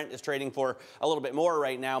benchmark Brent is trading for a little bit more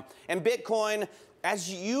right now. And Bitcoin,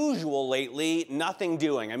 as usual lately, nothing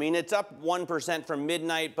doing. I mean, it's up 1% from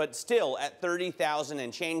midnight, but still at 30,000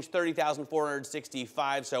 and change,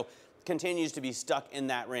 30,465. So continues to be stuck in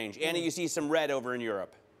that range. Anna, you see some red over in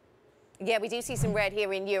Europe. Yeah, we do see some red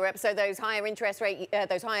here in Europe. So those higher interest rate,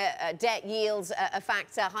 those higher debt yields, a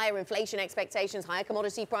factor, higher inflation expectations, higher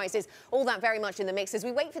commodity prices, all that very much in the mix as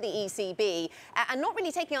we wait for the ECB and not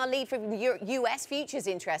really taking our lead from US futures,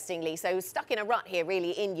 interestingly. So stuck in a rut here,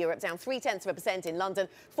 really, in Europe, down 0.3% in London,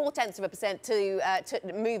 0.4% to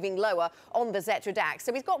moving lower on the Xetra DAX.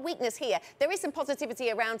 So we've got weakness here. There is some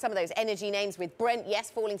positivity around some of those energy names, with Brent,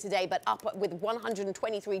 yes, falling today, but up with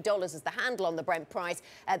 $123 as the handle on the Brent price.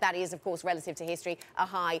 That is, of course, course, relative to history, a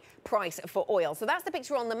high price for oil. So that's the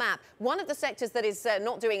picture on the map. One of the sectors that is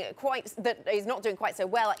not doing quite so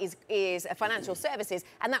well is financial services,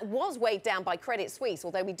 and that was weighed down by Credit Suisse.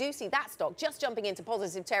 Although we do see that stock just jumping into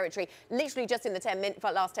positive territory, literally just in the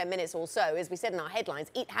last 10 minutes or so. As we said in our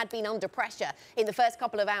headlines, it had been under pressure in the first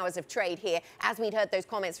couple of hours of trade here, as we'd heard those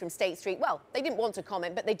comments from State Street. Well, they didn't want to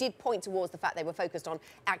comment, but they did point towards the fact they were focused on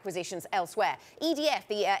acquisitions elsewhere. EDF,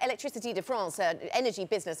 the Électricité de France energy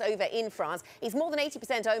business over in France, is more than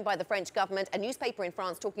 80% owned by the French government. A newspaper in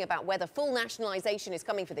France talking about whether full nationalisation is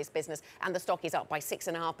coming for this business, and the stock is up by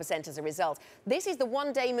 6.5% as a result. This is the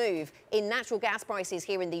one-day move in natural gas prices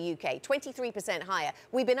here in the UK, 23% higher.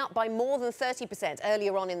 We've been up by more than 30%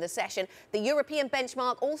 earlier on in the session. The European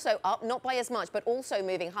benchmark also up, not by as much, but also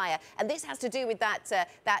moving higher. And this has to do with that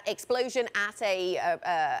explosion at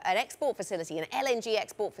an export facility, an LNG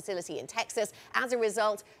export facility in Texas. As a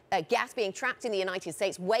result, gas being trapped in the United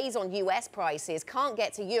States weighs on US prices, can't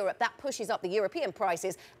get to Europe. That pushes up the European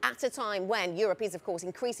prices at a time when Europe is, of course,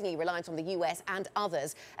 increasingly reliant on the US and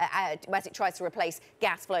others as it tries to replace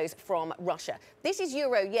gas flows from Russia. This is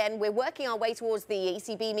euro-yen. We're working our way towards the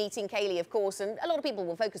ECB meeting, Kailey, of course, and a lot of people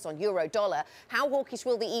will focus on euro-dollar. How hawkish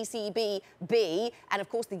will the ECB be? And, of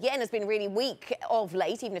course, the yen has been really weak of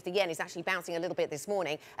late, even if the yen is actually bouncing a little bit this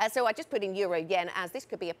morning. So I just put in euro-yen, as this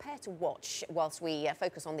could be a pair to watch whilst we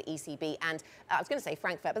focus on the ECB. And I was going to say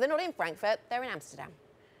Frankfurt, but they're not in Frankfurt. They're in Amsterdam.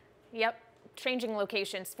 Yep. Changing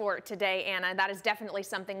locations for today, Anna. That is definitely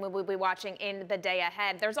something we will be watching in the day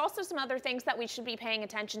ahead. There's also some other things that we should be paying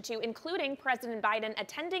attention to, including President Biden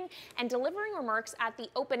attending and delivering remarks at the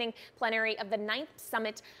opening plenary of the 9th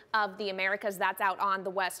Summit of the Americas. That's out on the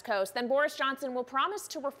West Coast. Then Boris Johnson will promise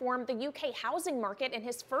to reform the UK housing market in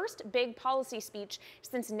his first big policy speech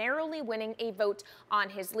since narrowly winning a vote on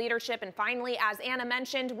his leadership. And finally, as Anna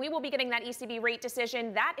mentioned, we will be getting that ECB rate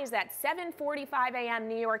decision. That is at 7:45 a.m.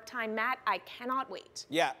 New York time. Matt, I cannot wait.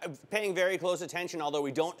 Yeah, paying very close attention, although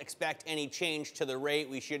we don't expect any change to the rate.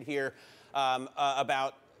 We should hear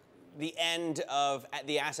about the end of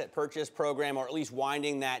the asset purchase program, or at least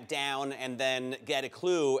winding that down, and then get a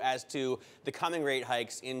clue as to the coming rate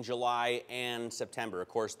hikes in July and September. Of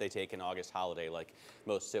course, they take an August holiday like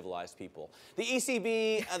most civilized people. The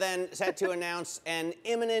ECB then set to announce an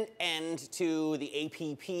imminent end to the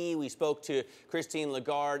APP. We spoke to Christine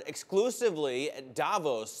Lagarde exclusively at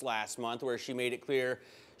Davos last month, where she made it clear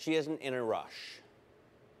she isn't in a rush.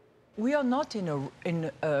 We are not in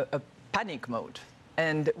a panic mode.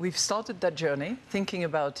 And we've started that journey, thinking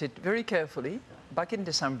about it very carefully, back in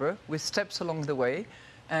December, with steps along the way.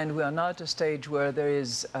 And we are now at a stage where there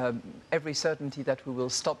is every certainty that we will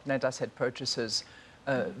stop net asset purchases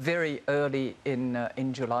very early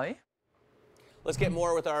in July. Let's get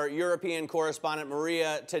more with our European correspondent,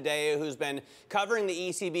 Maria Tadeo, who's been covering the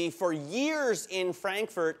ECB for years in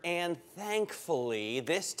Frankfurt. And thankfully,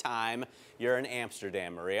 this time, you're in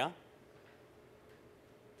Amsterdam, Maria.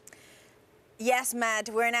 Yes, Matt,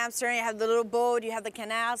 we're in Amsterdam. You have the little boat, you have the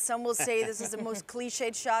canal. Some will say this is the most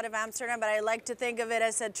cliched shot of Amsterdam, but I like to think of it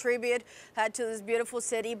as a tribute to this beautiful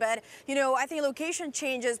city. But, you know, I think location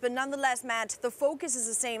changes, but nonetheless, Matt, the focus is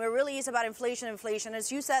the same. It really is about inflation.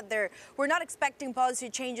 As you said there, we're not expecting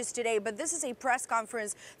policy changes today, but this is a press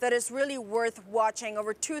conference that is really worth watching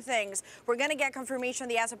over two things. We're going to get confirmation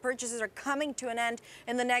the asset purchases are coming to an end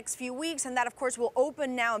in the next few weeks, and that, of course, will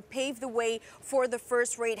open now and pave the way for the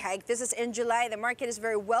first rate hike. This is in July. The market is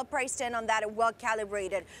very well priced in on that and well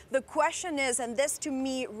calibrated. The question is, and this to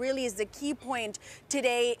me really is the key point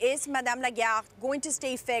today, is Madame Lagarde going to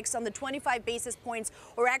stay fixed on the 25 basis points,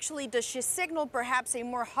 or actually does she signal perhaps a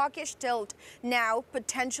more hawkish tilt now,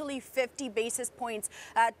 potentially 50 basis points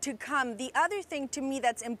to come? The other thing to me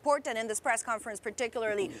that's important in this press conference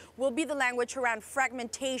particularly will be the language around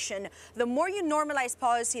fragmentation. The more you normalize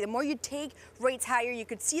policy, the more you take rates higher. You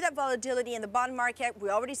could see that volatility in the bond market. We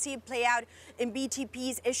already see it play out in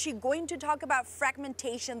BTPs. Is she going to talk about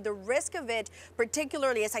fragmentation, the risk of it,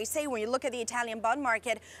 particularly, as I say, when you look at the Italian bond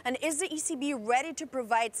market? And is the ECB ready to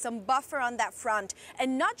provide some buffer on that front?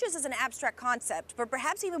 And not just as an abstract concept, but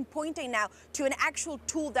perhaps even pointing now to an actual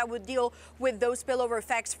tool that would deal with those spillover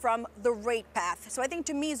effects from the rate path. So I think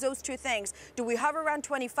to me, those two things. Do we hover around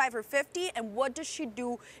 25 or 50? And what does she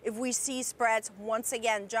do if we see spreads once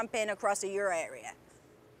again jump in across the euro area?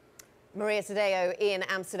 Maria Tadeo in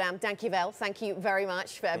Amsterdam. Dankjewel. Thank you very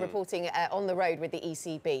much for reporting on the road with the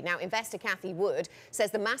ECB. Now, investor Kathy Wood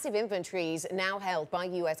says the massive inventories now held by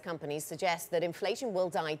US companies suggest that inflation will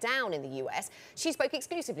die down in the US. She spoke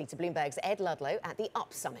exclusively to Bloomberg's Ed Ludlow at the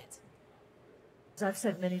UP Summit. As I've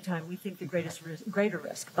said many times, we think the greater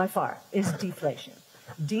risk by far is deflation.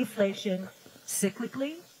 Deflation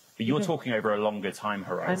cyclically But you're talking over a longer time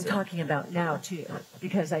horizon. I'm talking about now, too,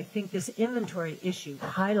 because I think this inventory issue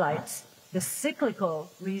highlights the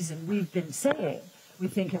cyclical reason we've been saying we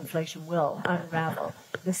think inflation will unravel.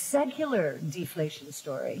 The secular deflation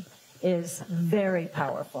story is very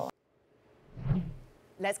powerful.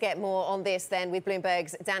 Let's get more on this then with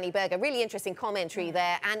Bloomberg's Danny Berger. Really interesting commentary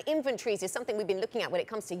there. And inventories is something we've been looking at when it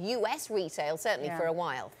comes to US retail, certainly for a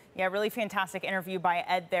while. Yeah, really fantastic interview by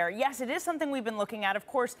Ed there. Yes, it is something we've been looking at. Of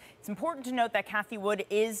course, it's important to note that Cathie Wood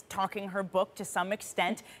is talking her book to some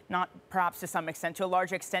extent, not perhaps to some extent, to a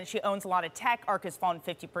large extent. She owns a lot of tech. ARK has fallen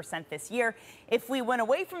 50% this year. If we went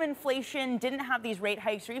away from inflation, didn't have these rate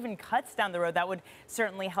hikes or even cuts down the road, that would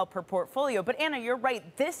certainly help her portfolio. But Anna, you're right.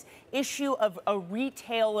 This issue of a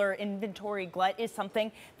retailer inventory glut is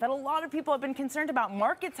something that a lot of people have been concerned about.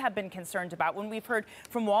 Markets have been concerned about. When we've heard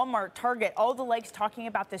from Walmart, Target, all the likes talking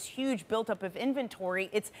about this huge buildup of inventory,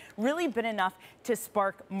 it's really been enough to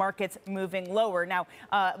spark markets moving lower. Now,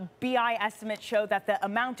 BI estimates show that the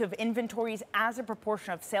amount of inventories as a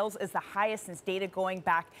proportion of sales is the highest since data going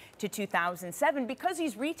back to 2007 because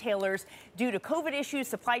these retailers, due to COVID issues,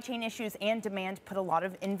 supply chain issues, and demand, put a lot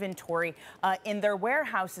of inventory in their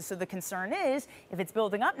warehouses. So the concern is, if it's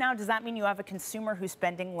building up now, does that mean you have a consumer who's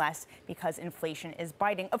spending less because inflation is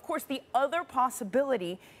biting? Of course, the other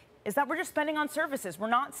possibility is that we're just spending on services. We're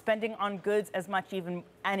not spending on goods as much even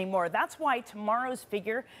anymore. That's why tomorrow's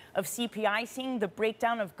figure of CPI, seeing the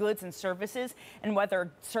breakdown of goods and services and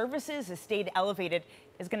whether services has stayed elevated,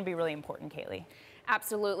 is going to be really important, Kailey.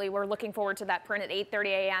 Absolutely. We're looking forward to that print at 8:30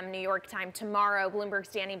 a.m. New York time tomorrow. Bloomberg's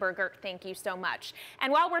Danny Berger, thank you so much.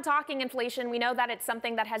 And while we're talking inflation, we know that it's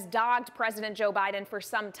something that has dogged President Joe Biden for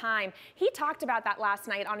some time. He talked about that last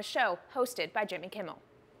night on a show hosted by Jimmy Kimmel.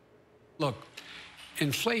 Look,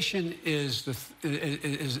 inflation is the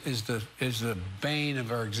bane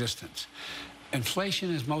of our existence.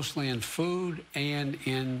 Inflation is mostly in food and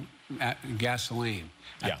in gasoline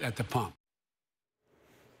at the pump.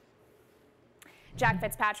 Jack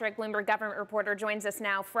Fitzpatrick, Bloomberg government reporter, joins us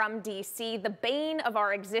now from D.C. The bane of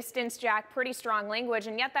our existence, Jack, pretty strong language,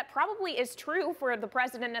 and yet that probably is true for the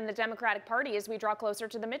president and the Democratic Party as we draw closer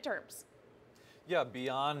to the midterms. Yeah,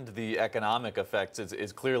 beyond the economic effects,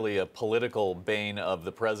 it's clearly a political bane of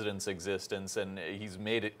the president's existence, and he's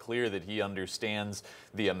made it clear that he understands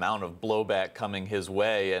the amount of blowback coming his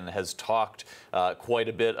way and has talked quite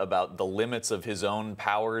a bit about the limits of his own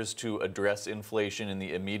powers to address inflation in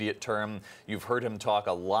the immediate term. You've heard him talk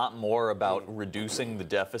a lot more about reducing the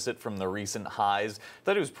deficit from the recent highs. I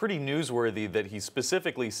thought it was pretty newsworthy that he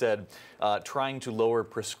specifically said trying to lower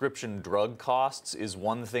prescription drug costs is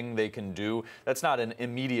one thing they can do. That's not an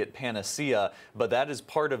immediate panacea, but that is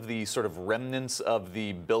part of the sort of remnants of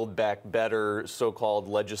the Build Back Better so-called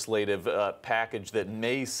legislative package that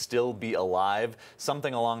may still be alive.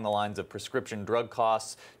 Something along the lines of prescription drug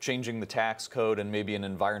costs, changing the tax code, and maybe an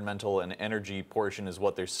environmental and energy portion is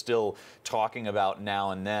what they're still talking about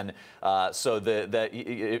now and then. So that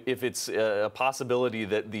if it's a possibility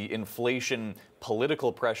that the inflation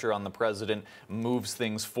political pressure on the president moves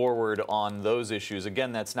things forward on those issues.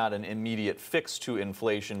 Again, that's not an immediate fix to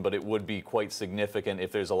inflation, but it would be quite significant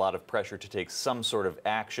if there's a lot of pressure to take some sort of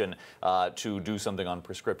action to do something on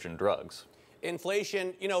prescription drugs.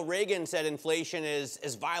 Inflation, you know, Reagan said inflation is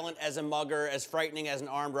as violent as a mugger, as frightening as an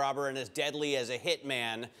armed robber, and as deadly as a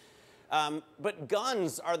hitman. But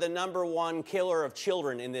guns are the #1 killer of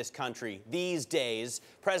children in this country these days.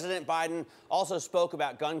 President Biden also spoke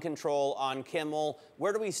about gun control on Kimmel.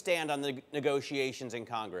 Where do we stand on the negotiations in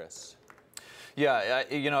Congress? Yeah,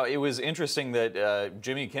 you know, it was interesting that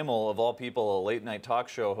Jimmy Kimmel, of all people, a late-night talk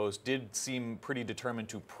show host, did seem pretty determined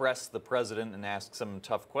to press the president and ask some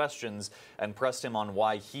tough questions, and pressed him on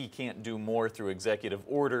why he can't do more through executive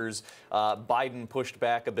orders. Biden pushed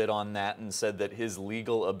back a bit on that and said that his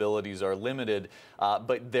legal abilities are limited,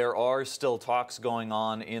 but there are still talks going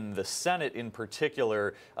on in the Senate in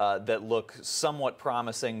particular that look somewhat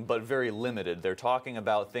promising but very limited. They're talking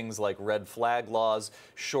about things like red flag laws,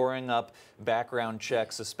 shoring up background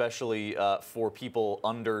checks, especially for people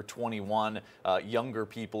under 21, younger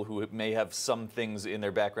people who may have some things in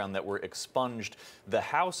their background that were expunged. The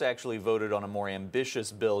House actually voted on a more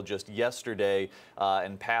ambitious bill just yesterday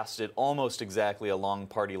and passed it almost exactly along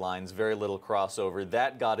party lines, very little crossover.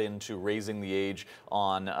 That got into raising the age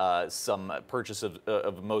on some purchase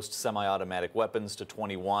of most semi-automatic weapons to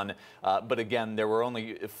 21. But again, there were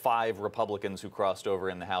only 5 Republicans who crossed over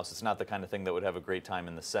in the House. It's not the kind of thing that would have a great time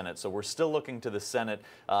in the Senate. So we're still looking to the Senate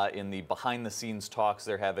in the behind-the-scenes talks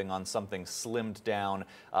they're having on something slimmed down,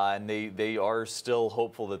 and they are still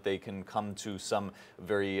hopeful that they can come to some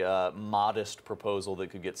very modest proposal that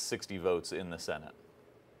could get 60 votes in the Senate.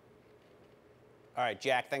 All right,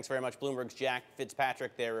 Jack, thanks very much. Bloomberg's Jack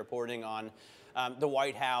Fitzpatrick there reporting on the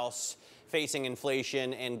White House facing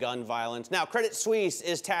inflation and gun violence. Now, Credit Suisse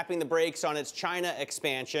is tapping the brakes on its China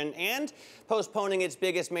expansion and postponing its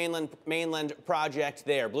biggest mainland project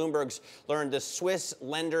there. Bloomberg's learned the Swiss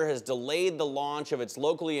lender has delayed the launch of its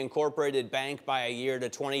locally incorporated bank by a year to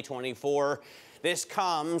 2024. This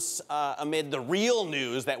comes amid the real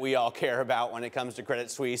news that we all care about when it comes to Credit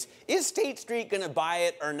Suisse. Is State Street going to buy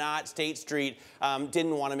it or not? State Street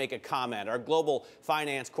didn't want to make a comment. Our global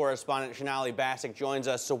finance correspondent, Sonali Basak, joins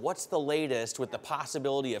us. So what's the latest with the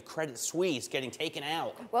possibility of Credit Suisse getting taken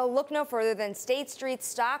out? Well, look no further than State Street's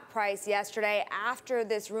stock price yesterday after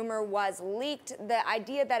this rumor was leaked. The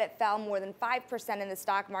idea that it fell more than 5% in the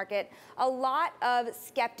stock market. A lot of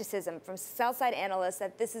skepticism from sell-side analysts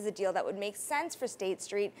that this is a deal that would make sense for State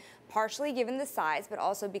Street, partially given the size, but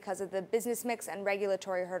also because of the business mix and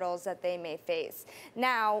regulatory hurdles that they may face.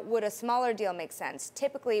 Now, would a smaller deal make sense?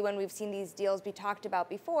 Typically, when we've seen these deals be talked about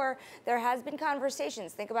before, there has been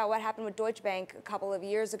conversations. Think about what happened with Deutsche Bank a couple of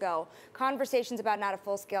years ago. Conversations about not a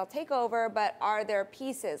full-scale takeover, but are there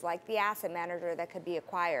pieces like the asset manager that could be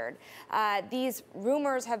acquired? These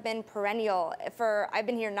rumors have been perennial. I've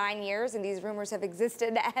been here 9 years, and these rumors have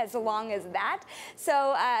existed as long as that.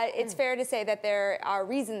 So it's fair to say that there are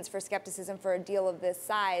reasons for skepticism for a deal of this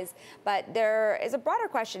size, but there is a broader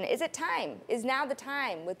question. Is it time? Is now the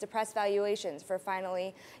time with depressed valuations for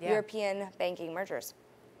finally European banking mergers?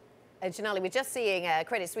 And Sonali, we're just seeing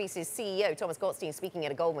Credit Suisse's CEO, Thomas Gottstein, speaking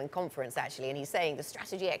at a Goldman conference, actually, and he's saying the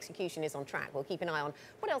strategy execution is on track. We'll keep an eye on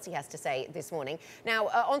what else he has to say this morning. Now,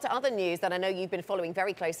 on to other news that I know you've been following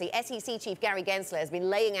very closely. SEC Chief Gary Gensler has been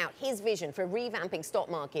laying out his vision for revamping stock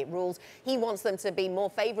market rules. He wants them to be more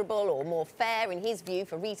favorable or more fair, in his view,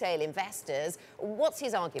 for retail investors. What's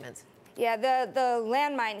his argument? Yeah, the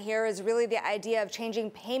landmine here is really the idea of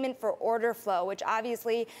changing payment for order flow, which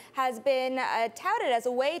obviously has been touted as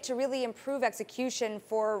a way to really improve execution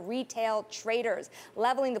for retail traders,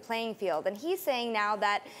 leveling the playing field. And he's saying now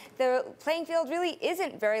that the playing field really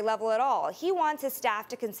isn't very level at all. He wants his staff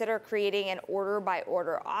to consider creating an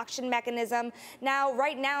order-by-order auction mechanism. Now,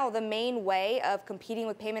 right now, the main way of competing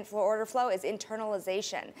with payment for order flow is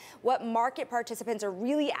internalization. What market participants are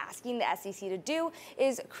really asking the SEC to do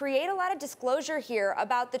is create a lot of disclosure here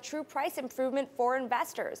about the true price improvement for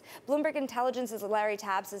investors. Bloomberg Intelligence's Larry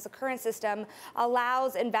Tabb says the current system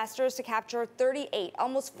allows investors to capture 38,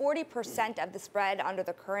 almost 40% of the spread under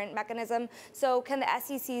the current mechanism. So can the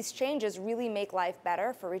SEC's changes really make life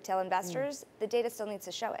better for retail investors? The data still needs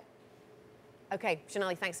to show it. Okay,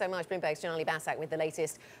 Sonali, thanks so much. Bloomberg's Sonali Basak with the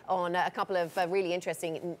latest on a couple of really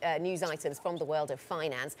interesting news items from the world of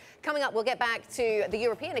finance. Coming up, we'll get back to the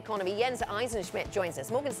European economy. Jens Eisenschmidt joins us.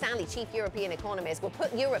 Morgan Stanley Chief European Economist will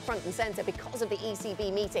put Europe front and centre because of the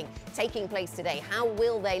ECB meeting taking place today. How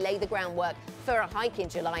will they lay the groundwork for a hike in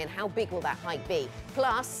July, and how big will that hike be?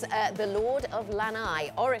 Plus, the Lord of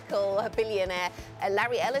Lanai, Oracle billionaire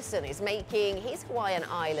Larry Ellison, is making his Hawaiian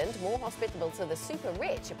island more hospitable to the super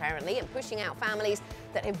rich, apparently, and pushing out families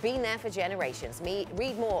that have been there for generations.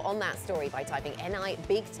 Read more on that story by typing NI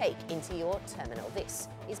Big Take into your terminal. This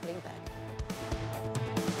is Bloomberg.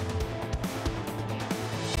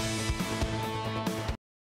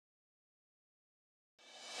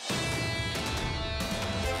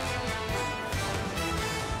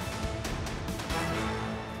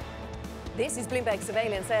 This is Bloomberg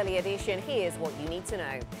Surveillance Early Edition. Here's what you need to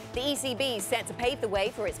know. The ECB is set to pave the way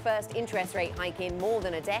for its first interest rate hike in more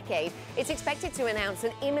than a decade. It's expected to announce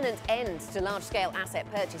an imminent end to large-scale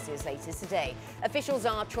asset purchases later today. Officials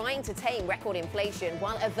are trying to tame record inflation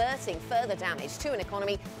while averting further damage to an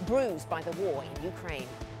economy bruised by the war in Ukraine.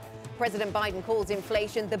 President Biden calls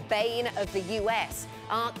inflation the bane of the U.S.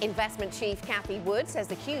 ARK investment chief Cathie Wood says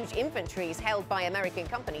the huge inventories held by American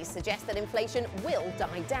companies suggest that inflation will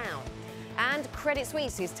die down. And Credit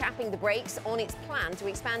Suisse is tapping the brakes on its plan to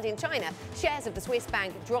expand in China. Shares of the Swiss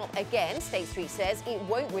bank drop again. State Street says it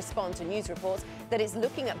won't respond to news reports that it's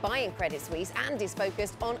looking at buying Credit Suisse and is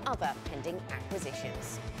focused on other pending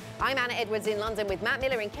acquisitions. I'm Anna Edwards in London with Matt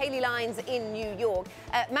Miller and Kailey Leinz in New York.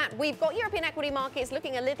 Matt, we've got European equity markets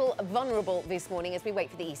looking a little vulnerable this morning as we wait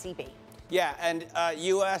for the ECB. Yeah, and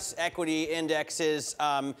U.S. equity indexes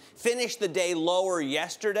finished the day lower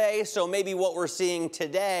yesterday, so maybe what we're seeing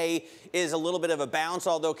today is a little bit of a bounce,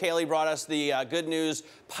 although Kailey brought us the good news,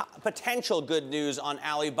 potential good news on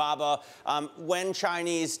Alibaba. When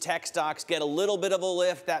Chinese tech stocks get a little bit of a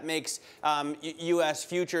lift, that makes U.S.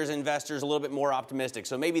 futures investors a little bit more optimistic.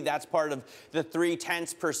 So maybe that's part of the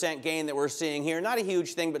 0.3% gain that we're seeing here. Not a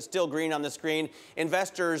huge thing, but still green on the screen.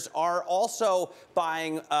 Investors are also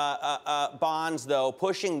buying bonds, though,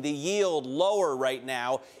 pushing the yield lower right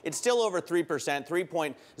now. It's still over 3%,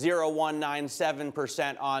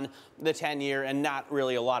 3.0197% on the 10-year, and not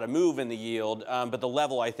really a lot of move in the yield, but the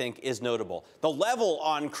level, I think, is notable. The level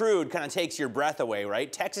on crude kind of takes your breath away,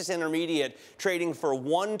 right? Texas Intermediate trading for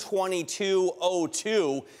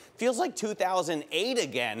 122.02. Feels like 2008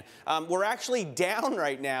 again. We're actually down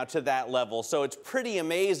right now to that level, so it's pretty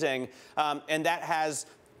amazing, and that has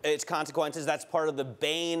its consequences. That's part of the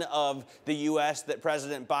bane of the U.S. that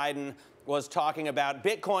President Biden was talking about.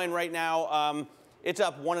 Bitcoin right now, it's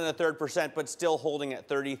up 1.33%, but still holding at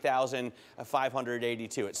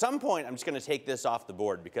 30,582. At some point, I'm just going to take this off the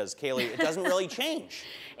board because, Kailey, it doesn't really change.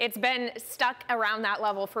 It's been stuck around that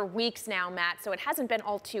level for weeks now, Matt, so it hasn't been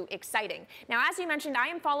all too exciting. Now, as you mentioned, I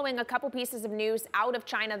am following a couple pieces of news out of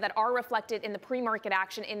China that are reflected in the pre-market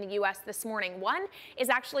action in the U.S. this morning. One is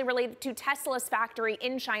actually related to Tesla's factory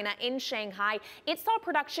in China, in Shanghai. It saw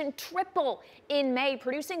production triple in May,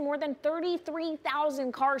 producing more than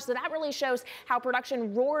 33,000 cars. So that really shows how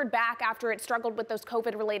production roared back after it struggled with those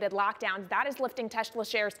COVID-related lockdowns. That is lifting Tesla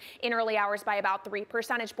shares in early hours by about 3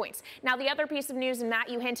 percentage points. Now, the other piece of news, and Matt,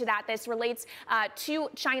 you hinted at this, relates to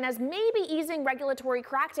China's maybe easing regulatory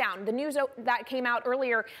crackdown. The news that came out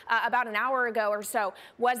earlier, about an hour ago or so,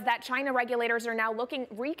 was that China regulators are now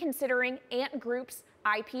reconsidering Ant Group's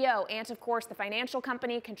IPO. Ant, of course, the financial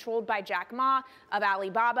company controlled by Jack Ma of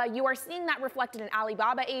Alibaba. You are seeing that reflected in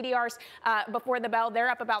Alibaba ADRs before the bell. They're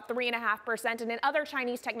up about 3.5%. And in other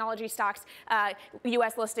Chinese technology stocks,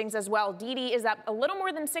 U.S. listings as well. Didi is up a little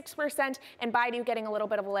more than 6%, and Baidu getting a little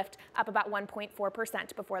bit of a lift, up about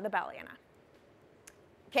 1.4% before the bell, Anna.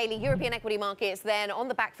 Kailey, European equity markets then on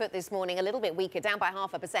the back foot this morning, a little bit weaker, down by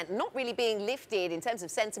 0.5%, not really being lifted in terms of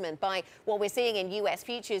sentiment by what we're seeing in US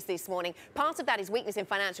futures this morning. Part of that is weakness in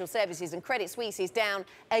financial services, and Credit Suisse is down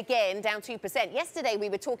again, down 2%. Yesterday, we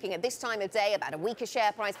were talking at this time of day about a weaker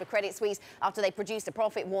share price for Credit Suisse after they produced a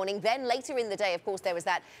profit warning. Then later in the day, of course, there was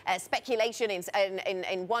that speculation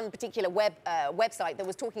in one particular website that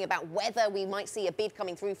was talking about whether we might see a bid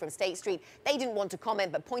coming through from State Street. They didn't want to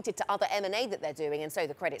comment, but pointed to other M&A that they're doing, and so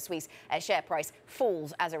the Credit Suisse share price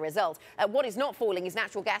falls as a result. What is not falling is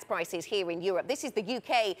natural gas prices here in Europe. This is the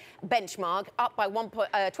UK benchmark, up by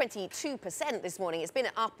 22% this morning. It's been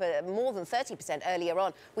up more than 30% earlier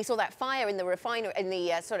on. We saw that fire in the refinery, in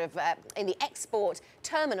the in the export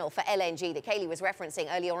terminal for LNG that Kailey was referencing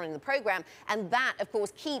earlier on in the program, and that, of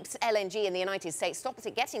course, keeps LNG in the United States, stops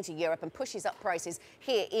it getting to Europe, and pushes up prices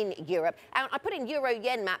here in Europe. And I put in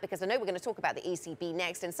euro-yen, Matt, because I know we're going to talk about the ECB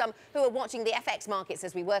next, and some who are watching the FX markets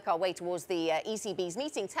as we work our way towards the ECB's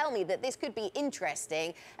meeting tell me that this could be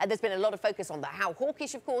interesting. There's been a lot of focus on how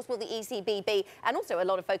hawkish, of course, will the ECB be, and also a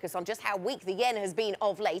lot of focus on just how weak the yen has been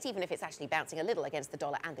of late, even if it's actually bouncing a little against the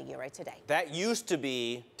dollar and the euro today. That used to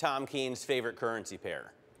be Tom Keene's favorite currency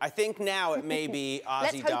pair. I think now it may be Aussie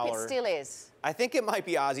Let's dollar. hope it still is. I think it might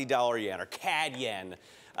be Aussie dollar yen or CAD yen.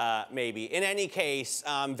 Maybe. In any case,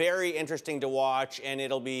 very interesting to watch, and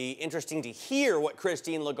it'll be interesting to hear what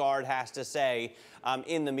Christine Lagarde has to say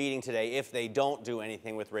in the meeting today if they don't do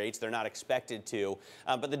anything with rates. They're not expected to.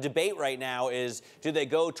 But the debate right now is, do they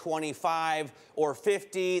go 25 or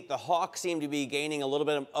 50? The hawks seem to be gaining a little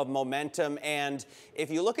bit of momentum, and if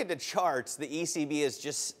you look at the charts, the ECB is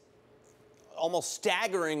just almost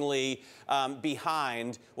staggeringly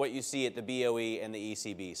behind what you see at the BOE and the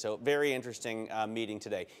ECB. So very interesting meeting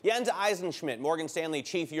today. Jens Eisenschmidt, Morgan Stanley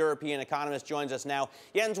Chief European Economist, joins us now.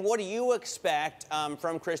 Jens, what do you expect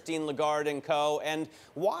from Christine Lagarde and co., and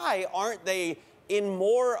why aren't they in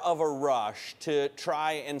more of a rush to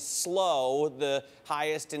try and slow the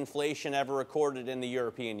highest inflation ever recorded in the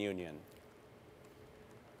European Union?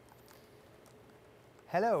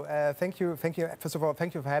 Hello, thank you. First of all,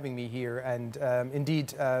 thank you for having me here. And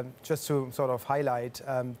indeed, just to sort of highlight,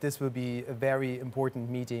 this will be a very important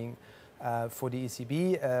meeting for the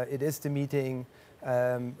ECB. It is the meeting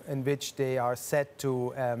in which they are set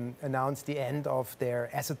to announce the end of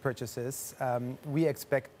their asset purchases. We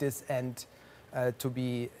expect this end to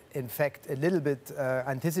be, in fact, a little bit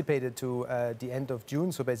anticipated to the end of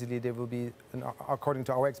June. So basically, they will be, according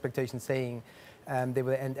to our expectations, saying they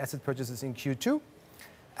will end asset purchases in Q2.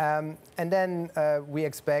 And then we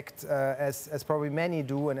expect, as probably many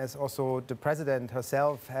do, and as also the president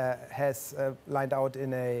herself has lined out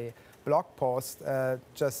in a blog post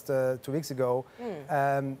just 2 weeks ago,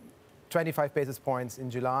 25 basis points in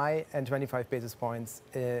July and 25 basis points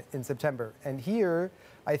in September. And here,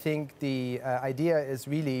 I think the idea is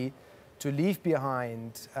really to leave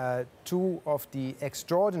behind two of the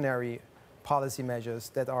extraordinary policy measures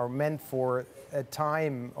that are meant for a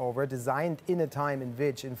time or were designed in a time in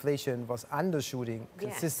which inflation was undershooting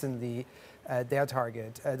consistently their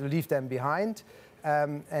target, to leave them behind.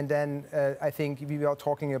 And then I think we are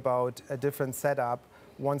talking about a different setup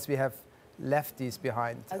once we have left these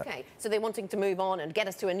behind. Okay, so they're wanting to move on and get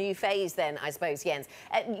us to a new phase then, I suppose, Jens.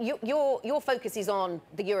 Your focus is on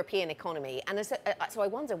the European economy, and so I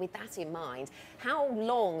wonder, with that in mind, how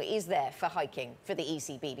long is there for hiking for the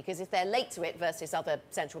ECB? Because if they're late to it versus other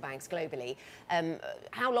central banks globally,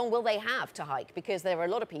 how long will they have to hike? Because there are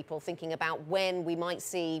a lot of people thinking about when we might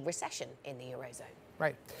see recession in the Eurozone.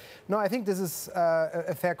 Right. No, I think this is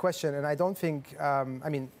a fair question, and I don't think, I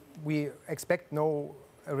mean, we expect no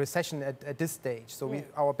recession at this stage. So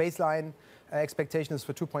our baseline expectation is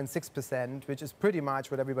for 2.6%, which is pretty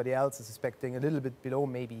much what everybody else is expecting, a little bit below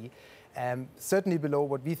maybe. Certainly below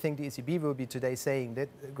what we think the ECB will be today, saying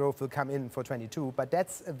that growth will come in for 22, but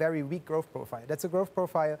that's a very weak growth profile. That's a growth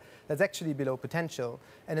profile that's actually below potential,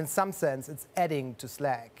 and in some sense it's adding to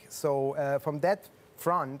slack. So from that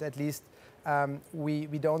front, at least, we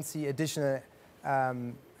don't see additional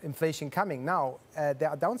inflation coming. Now, there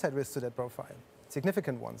are downside risks to that profile.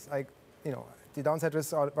 Significant ones, like, you know, the downside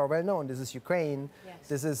risks are well known. This is Ukraine,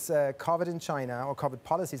 this is COVID in China, or COVID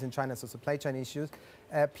policies in China, so supply chain issues,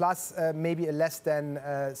 plus maybe a less than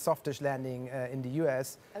softish landing in the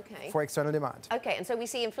US for external demand. Okay, and so we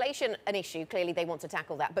see inflation an issue. Clearly, they want to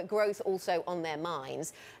tackle that, but growth also on their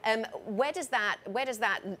minds. Where does that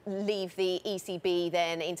leave the ECB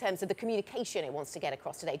then in terms of the communication it wants to get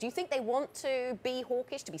across today? Do you think they want to be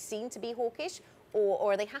hawkish, to be seen to be hawkish?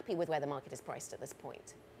 Or are they happy with where the market is priced at this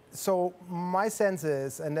point? So my sense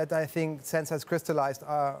is, and that I think sense has crystallized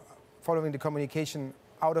following the communication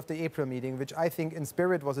out of the April meeting, which I think in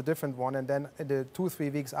spirit was a different one, and then in the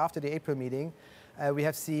 2-3 weeks after the April meeting, we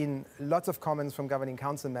have seen lots of comments from governing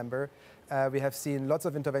council member. We have seen lots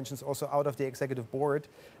of interventions also out of the executive board,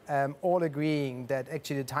 all agreeing that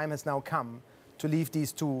actually the time has now come to leave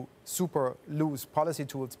these two super loose policy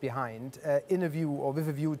tools behind in a view or with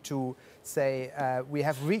a view to say we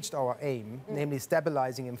have reached our aim, namely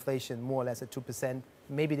stabilizing inflation more or less at 2%.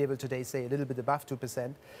 Maybe they will today say a little bit above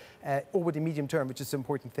 2% over the medium term, which is an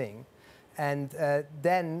important thing. And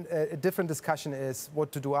then a different discussion is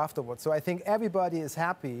what to do afterwards. So I think everybody is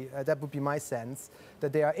happy, that would be my sense,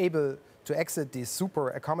 that they are able to exit this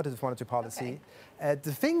super accommodative monetary policy.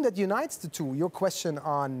 The thing that unites the two, your question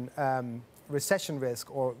on recession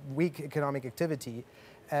risk or weak economic activity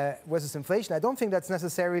versus inflation, I don't think that's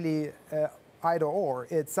necessarily either or.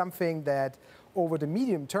 It's something that over the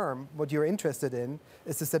medium term, what you're interested in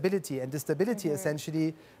is the stability. And the stability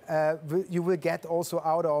essentially you will get also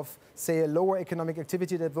out of, say, a lower economic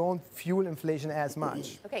activity that won't fuel inflation as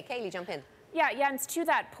much. Okay, Kailey, jump in. Yeah, Jens, to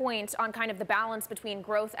that point on kind of the balance between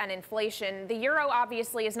growth and inflation, the euro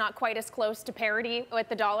obviously is not quite as close to parity with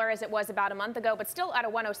the dollar as it was about a month ago, but still at a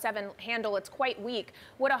 107 handle, it's quite weak.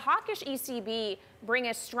 Would a hawkish ECB bring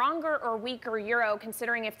a stronger or weaker euro,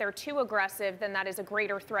 considering if they're too aggressive, then that is a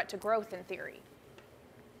greater threat to growth in theory?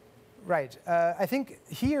 Right. I think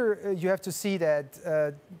here you have to see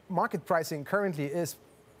that market pricing currently is,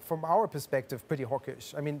 from our perspective, pretty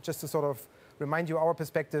hawkish. I mean, just to sort of remind you, our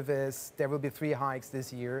perspective is there will be 3 hikes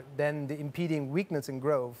this year. Then the impeding weakness in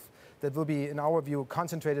growth that will be, in our view,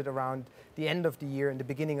 concentrated around the end of the year and the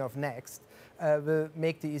beginning of next will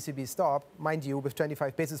make the ECB stop. Mind you, with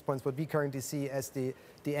 25 basis points, what we currently see as the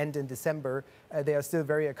end in December, they are still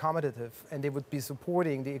very accommodative, and they would be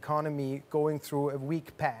supporting the economy going through a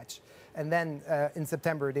weak patch. And then in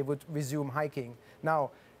September, they would resume hiking.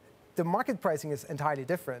 Now, the market pricing is entirely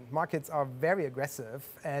different. Markets are very aggressive,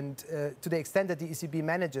 and to the extent that the ECB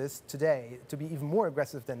manages today to be even more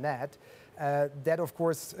aggressive than that, that of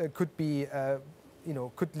course could be,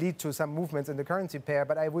 could lead to some movements in the currency pair.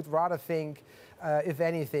 But I would rather think, if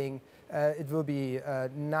anything, it will be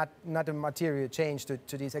not a material change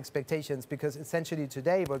to these expectations, because essentially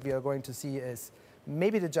today what we are going to see is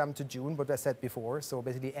maybe the jump to June, what I said before, so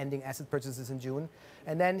basically ending asset purchases in June,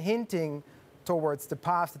 and then hinting towards the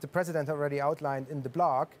path that the president already outlined in the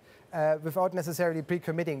blog, without necessarily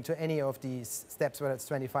pre-committing to any of these steps, whether it's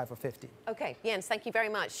 25 or 50. Okay, Jens, thank you very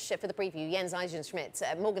much for the preview. Jens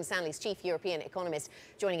Eisenschmidt, Morgan Stanley's Chief European Economist,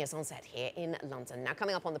 joining us on set here in London. Now,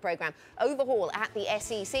 coming up on the programme, overhaul at the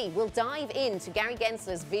SEC. We'll dive into Gary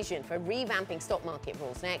Gensler's vision for revamping stock market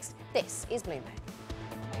rules next. This is Bloomberg.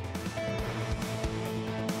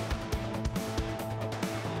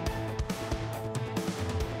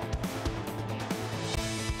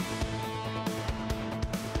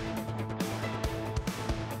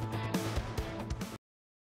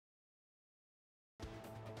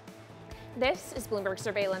 This is Bloomberg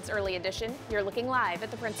Surveillance Early Edition. You're looking live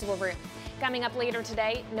at the Principal Room. Coming up later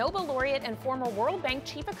today, Nobel laureate and former World Bank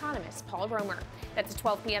chief economist Paul Romer. That's at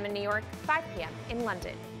 12 p.m. in New York, 5 p.m. in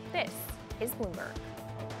London. This is Bloomberg.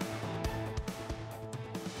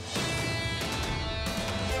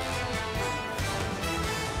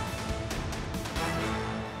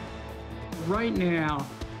 Right now,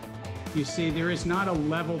 you see there is not a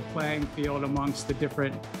level playing field amongst the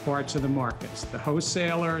different parts of the markets, the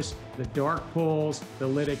wholesalers, the dark pools, the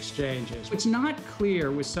lit exchanges. It's not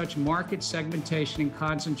clear with such market segmentation and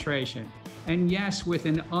concentration, and yes, with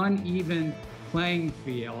an uneven playing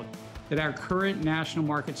field, that our current national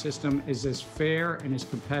market system is as fair and as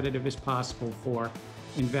competitive as possible for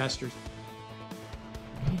investors.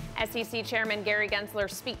 SEC Chairman Gary Gensler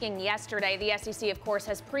speaking yesterday. The SEC, of course,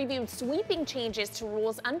 has previewed sweeping changes to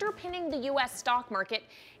rules underpinning the U.S. stock market,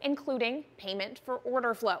 including payment for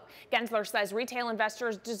order flow. Gensler says retail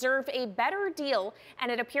investors deserve a better deal,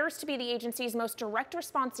 and it appears to be the agency's most direct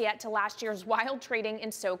response yet to last year's wild trading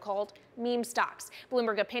in so-called meme stocks.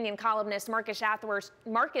 Bloomberg opinion columnist Marcus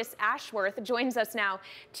Ashworth joins us now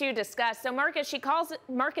to discuss. So Marcus, he calls it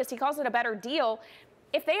a better deal.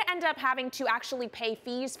 If they end up having to actually pay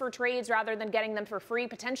fees for trades rather than getting them for free,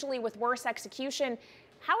 potentially with worse execution,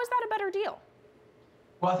 how is that a better deal?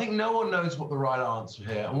 Well, I think no one knows what the right answer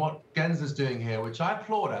here. And what Gensler's doing here, which I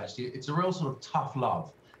applaud actually, it's a real sort of tough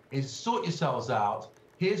love, is sort yourselves out.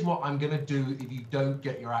 Here's what I'm going to do if you don't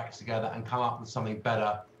get your acts together and come up with something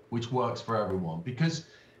better, which works for everyone. Because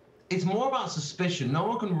it's more about suspicion. No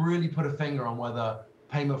one can really put a finger on whether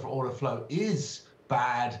payment for order flow is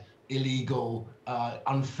bad, illegal,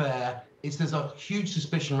 unfair. There's a huge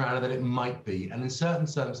suspicion around it that it might be, and in certain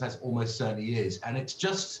circumstances almost certainly is. And it's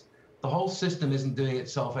just, the whole system isn't doing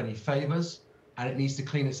itself any favors, and it needs to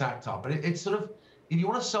clean its act up. But it's sort of, if you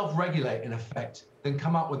want to self-regulate in effect, then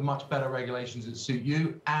come up with much better regulations that suit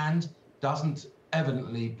you and doesn't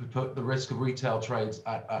evidently put the risk of retail trades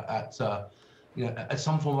at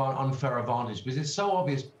some form of unfair advantage. Because it's so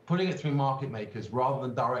obvious, putting it through market makers rather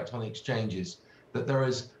than direct on the exchanges, that there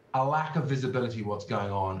is a lack of visibility what's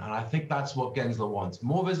going on. And I think that's what Gensler wants.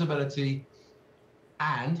 More visibility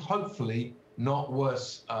and hopefully not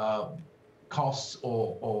worse costs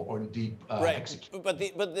or indeed execution. But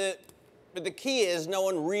the key is no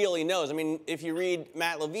one really knows. I mean, if you read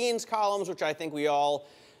Matt Levine's columns, which I think we all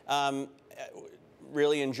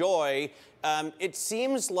really enjoy, it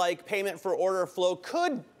seems like payment for order flow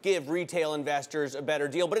could give retail investors a better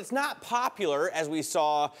deal, but it's not popular, as we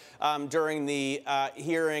saw during the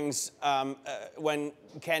hearings when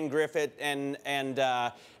Ken Griffith and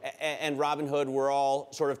Robin Hood were all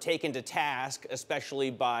sort of taken to task, especially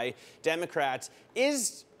by Democrats.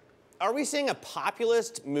 Are we seeing a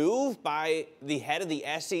populist move by the head of the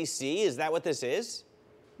SEC? Is that what this is?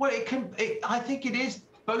 Well, I think it is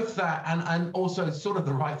both that and also sort of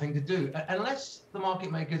the right thing to do. Unless the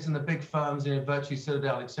market makers and the big firms, Virtue,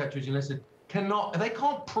 Citadel, et cetera, as you listed, they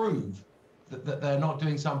can't prove that they're not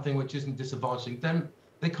doing something which isn't disadvantaging, then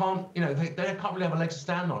they can't, they can't really have a leg to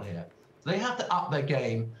stand on here. So they have to up their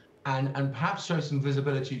game and perhaps show some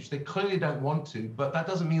visibility, which they clearly don't want to, but that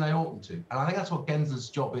doesn't mean they oughtn't to. And I think that's what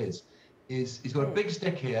Gensler's job is he's got a big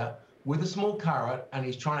stick here with a small carrot, and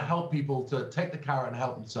he's trying to help people to take the carrot and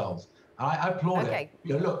help themselves. I applaud it.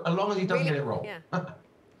 Look, as long as he doesn't get it wrong.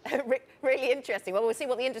 Yeah. Really interesting. Well, we'll see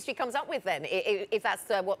what the industry comes up with then, if that's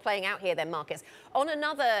what's playing out here then, Marcus. On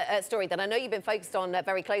another story that I know you've been focused on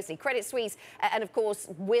very closely, Credit Suisse, and of course,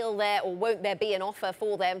 will there or won't there be an offer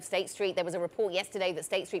for them? State Street, there was a report yesterday that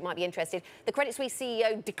State Street might be interested. The Credit Suisse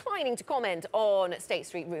CEO declining to comment on State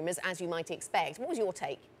Street rumours, as you might expect. What was your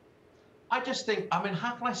take? I just think, how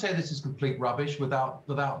can I say this is complete rubbish without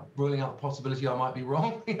ruling out the possibility I might be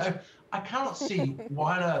wrong? I cannot see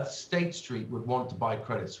why on earth State Street would want to buy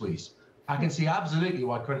Credit Suisse. I can see absolutely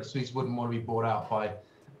why Credit Suisse wouldn't want to be bought out by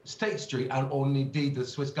State Street or indeed the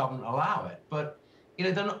Swiss government allow it. But,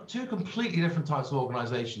 they're not two completely different types of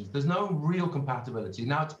organizations. There's no real compatibility.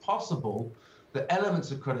 Now, it's possible that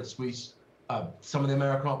elements of Credit Suisse, some of the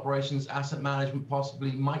American operations, asset management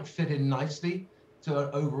possibly, might fit in nicely to an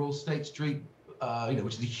overall State Street,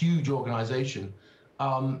 which is a huge organization.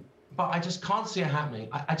 But I just can't see it happening.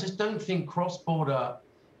 I just don't think cross-border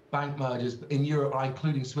bank mergers in Europe,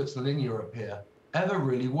 including Switzerland in Europe here, ever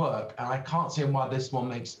really work. And I can't see why this one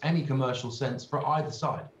makes any commercial sense for either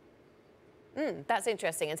side. That's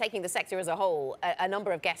interesting. And taking the sector as a whole, a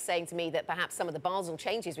number of guests saying to me that perhaps some of the Basel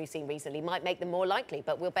changes we've seen recently might make them more likely,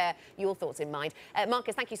 but we'll bear your thoughts in mind.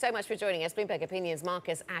 Marcus, thank you so much for joining us. Bloomberg Opinions,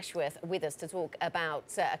 Marcus Ashworth with us to talk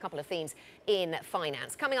about a couple of themes in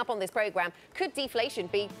finance. Coming up on this programme, could deflation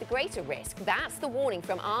be the greater risk? That's the warning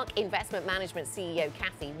from ARK Investment Management CEO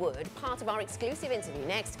Cathie Wood, part of our exclusive interview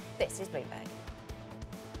next. This is Bloomberg.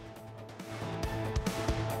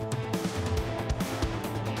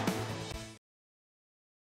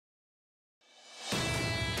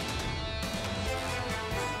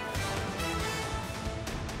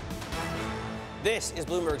 This is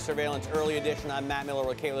Bloomberg Surveillance Early Edition. I'm Matt Miller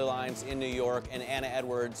with Kailey Leinz in New York and Anna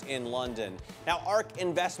Edwards in London. Now, ARK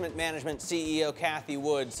Investment Management CEO Cathie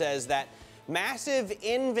Wood says that massive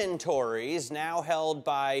inventories now held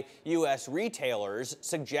by U.S. retailers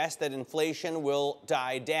suggest that inflation will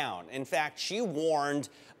die down. In fact, she warned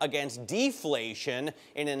against deflation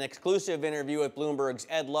in an exclusive interview with Bloomberg's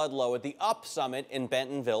Ed Ludlow at the UP Summit in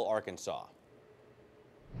Bentonville, Arkansas.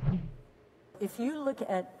 If you look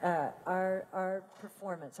at our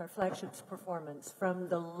performance, our flagship's performance, from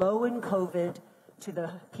the low in COVID to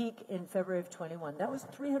the peak in February of 21, that was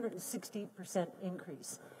 360%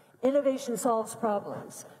 increase. Innovation solves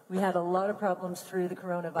problems. We had a lot of problems through the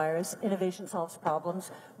coronavirus. Innovation solves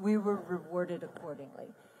problems. We were rewarded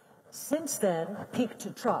accordingly. Since then, peak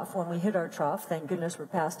to trough, when we hit our trough, thank goodness we're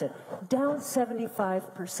past it, down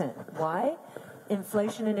 75%. Why?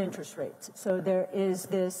 Inflation and interest rates. So there is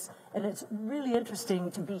this, and it's really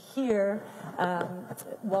interesting to be here,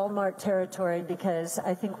 Walmart territory, because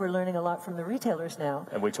I think we're learning a lot from the retailers now.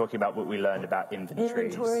 And we're talking about what we learned about inventories.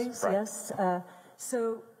 Inventories, right. Yes.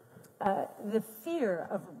 The fear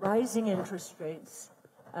of rising interest rates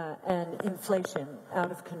and inflation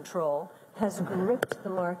out of control has gripped the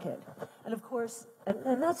market. And of course,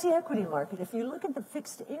 and that's the equity market. If you look at the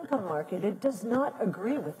fixed income market, it does not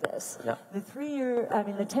agree with this. Yeah. The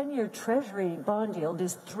 10-year Treasury bond yield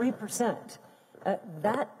is 3%.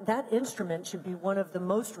 That instrument should be one of the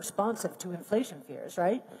most responsive to inflation fears,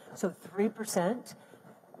 right? So 3%,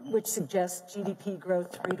 which suggests GDP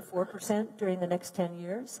growth 3 to 4% during the next 10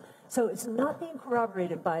 years. So it's not being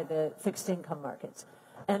corroborated by the fixed income markets.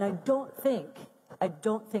 And I don't think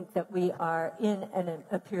that we are in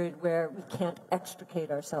a period where we can't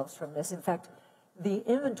extricate ourselves from this. In fact, the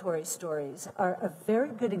inventory stories are a very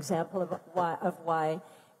good example of why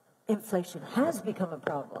inflation has become a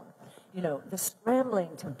problem. You know, the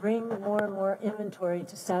scrambling to bring more and more inventory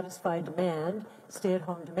to satisfy demand,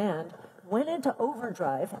 stay-at-home demand, went into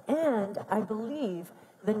overdrive, and I believe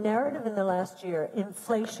the narrative in the last year,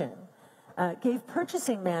 inflation, gave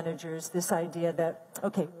purchasing managers this idea that,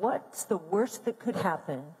 okay, what's the worst that could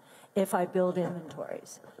happen if I build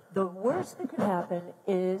inventories? The worst that could happen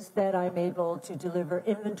is that I'm able to deliver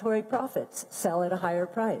inventory profits, sell at a higher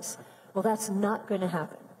price. Well, that's not going to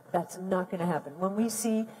happen. That's not going to happen. When we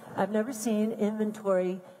see, I've never seen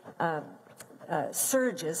inventory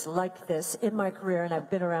surges like this in my career, and I've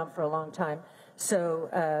been around for a long time. So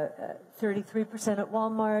 33% at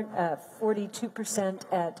Walmart, 42%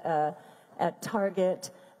 at Target,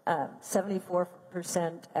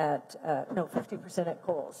 50% at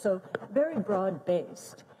Kohl's. So very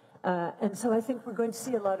broad-based. And so I think we're going to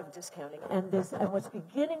see a lot of discounting. And what's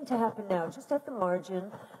beginning to happen now, just at the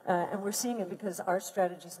margin, and we're seeing it because our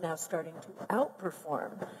strategy is now starting to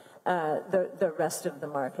outperform the rest of the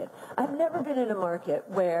market. I've never been in a market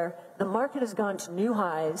where the market has gone to new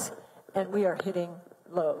highs and we are hitting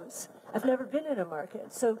lows. I've never been in a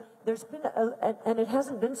market. So there's been, and it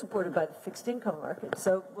hasn't been supported by the fixed income market.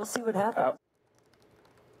 So we'll see what happens.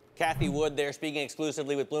 Cathie Wood there speaking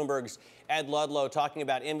exclusively with Bloomberg's Ed Ludlow, talking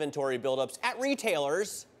about inventory buildups at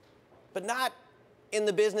retailers, but not in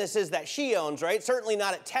the businesses that she owns, right? Certainly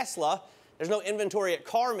not at Tesla. There's no inventory at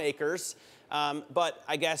car makers. But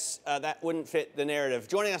I guess that wouldn't fit the narrative.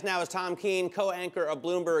 Joining us now is Tom Keene, co-anchor of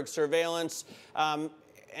Bloomberg Surveillance.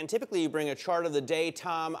 And typically you bring a chart of the day,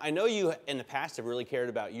 Tom. I know you in the past have really cared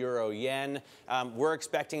about euro-yen. We're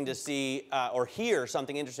expecting to see or hear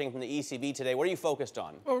something interesting from the ECB today. What are you focused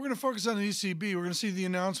on? Well, we're going to focus on the ECB. We're going to see the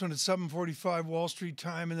announcement at 7:45 Wall Street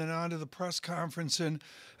time and then on to the press conference. And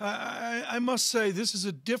I must say, this is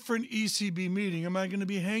a different ECB meeting. Am I going to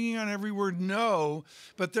be hanging on every word? No.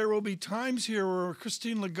 But there will be times here where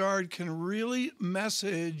Christine Lagarde can really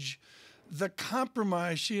message the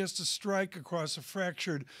compromise she has to strike across a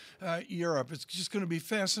fractured Europe. It's just going to be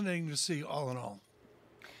fascinating to see all in all.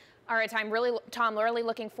 All right, Tom, really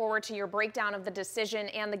looking forward to your breakdown of the decision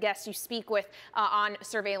and the guests you speak with on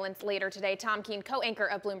surveillance later today. Tom Keene, co-anchor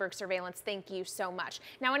of Bloomberg Surveillance, thank you so much.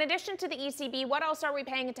 Now, in addition to the ECB, what else are we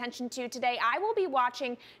paying attention to today? I will be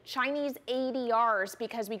watching Chinese ADRs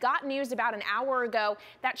because we got news about an hour ago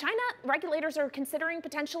that China regulators are considering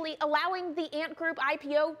potentially allowing the Ant Group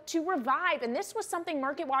IPO to revive. And this was something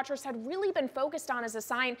market watchers had really been focused on as a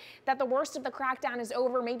sign that the worst of the crackdown is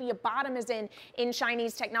over. Maybe a bottom is in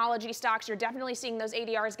Chinese technology stocks. You're definitely seeing those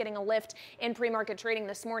ADRs getting a lift in pre-market trading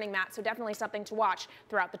this morning, Matt. So definitely something to watch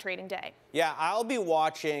throughout the trading day. Yeah, I'll be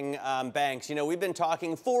watching banks. You know, we've been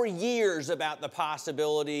talking for years about the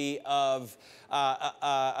possibility of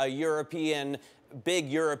a big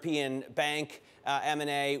European bank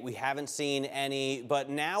M&A. We haven't seen any,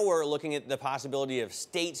 but now we're looking at the possibility of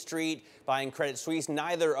State Street buying Credit Suisse.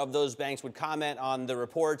 Neither of those banks would comment on the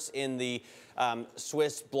reports in the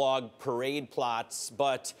Swiss blog Parade Plots,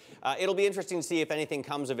 but it'll be interesting to see if anything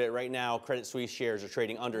comes of it. Right now, Credit Suisse shares are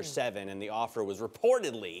trading under 7, and the offer was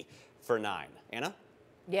reportedly for 9. Anna?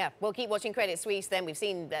 Yeah, we'll keep watching Credit Suisse then. We've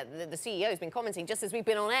seen that the CEO has been commenting just as we've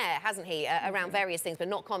been on air, hasn't he, around various things, but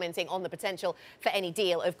not commenting on the potential for any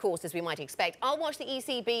deal, of course, as we might expect. I'll watch the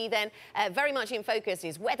ECB then. Very much in focus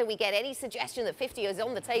is whether we get any suggestion that 50 is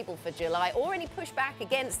on the table for July or any pushback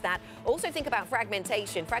against that. Also think about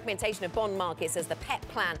fragmentation of bond markets as the PEP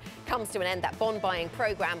plan comes to an end, that bond buying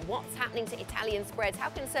program. What's happening to Italian spreads? How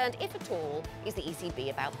concerned, if at all, is the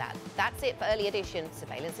ECB about that? That's it for Early Edition.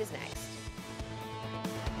 Surveillance is next.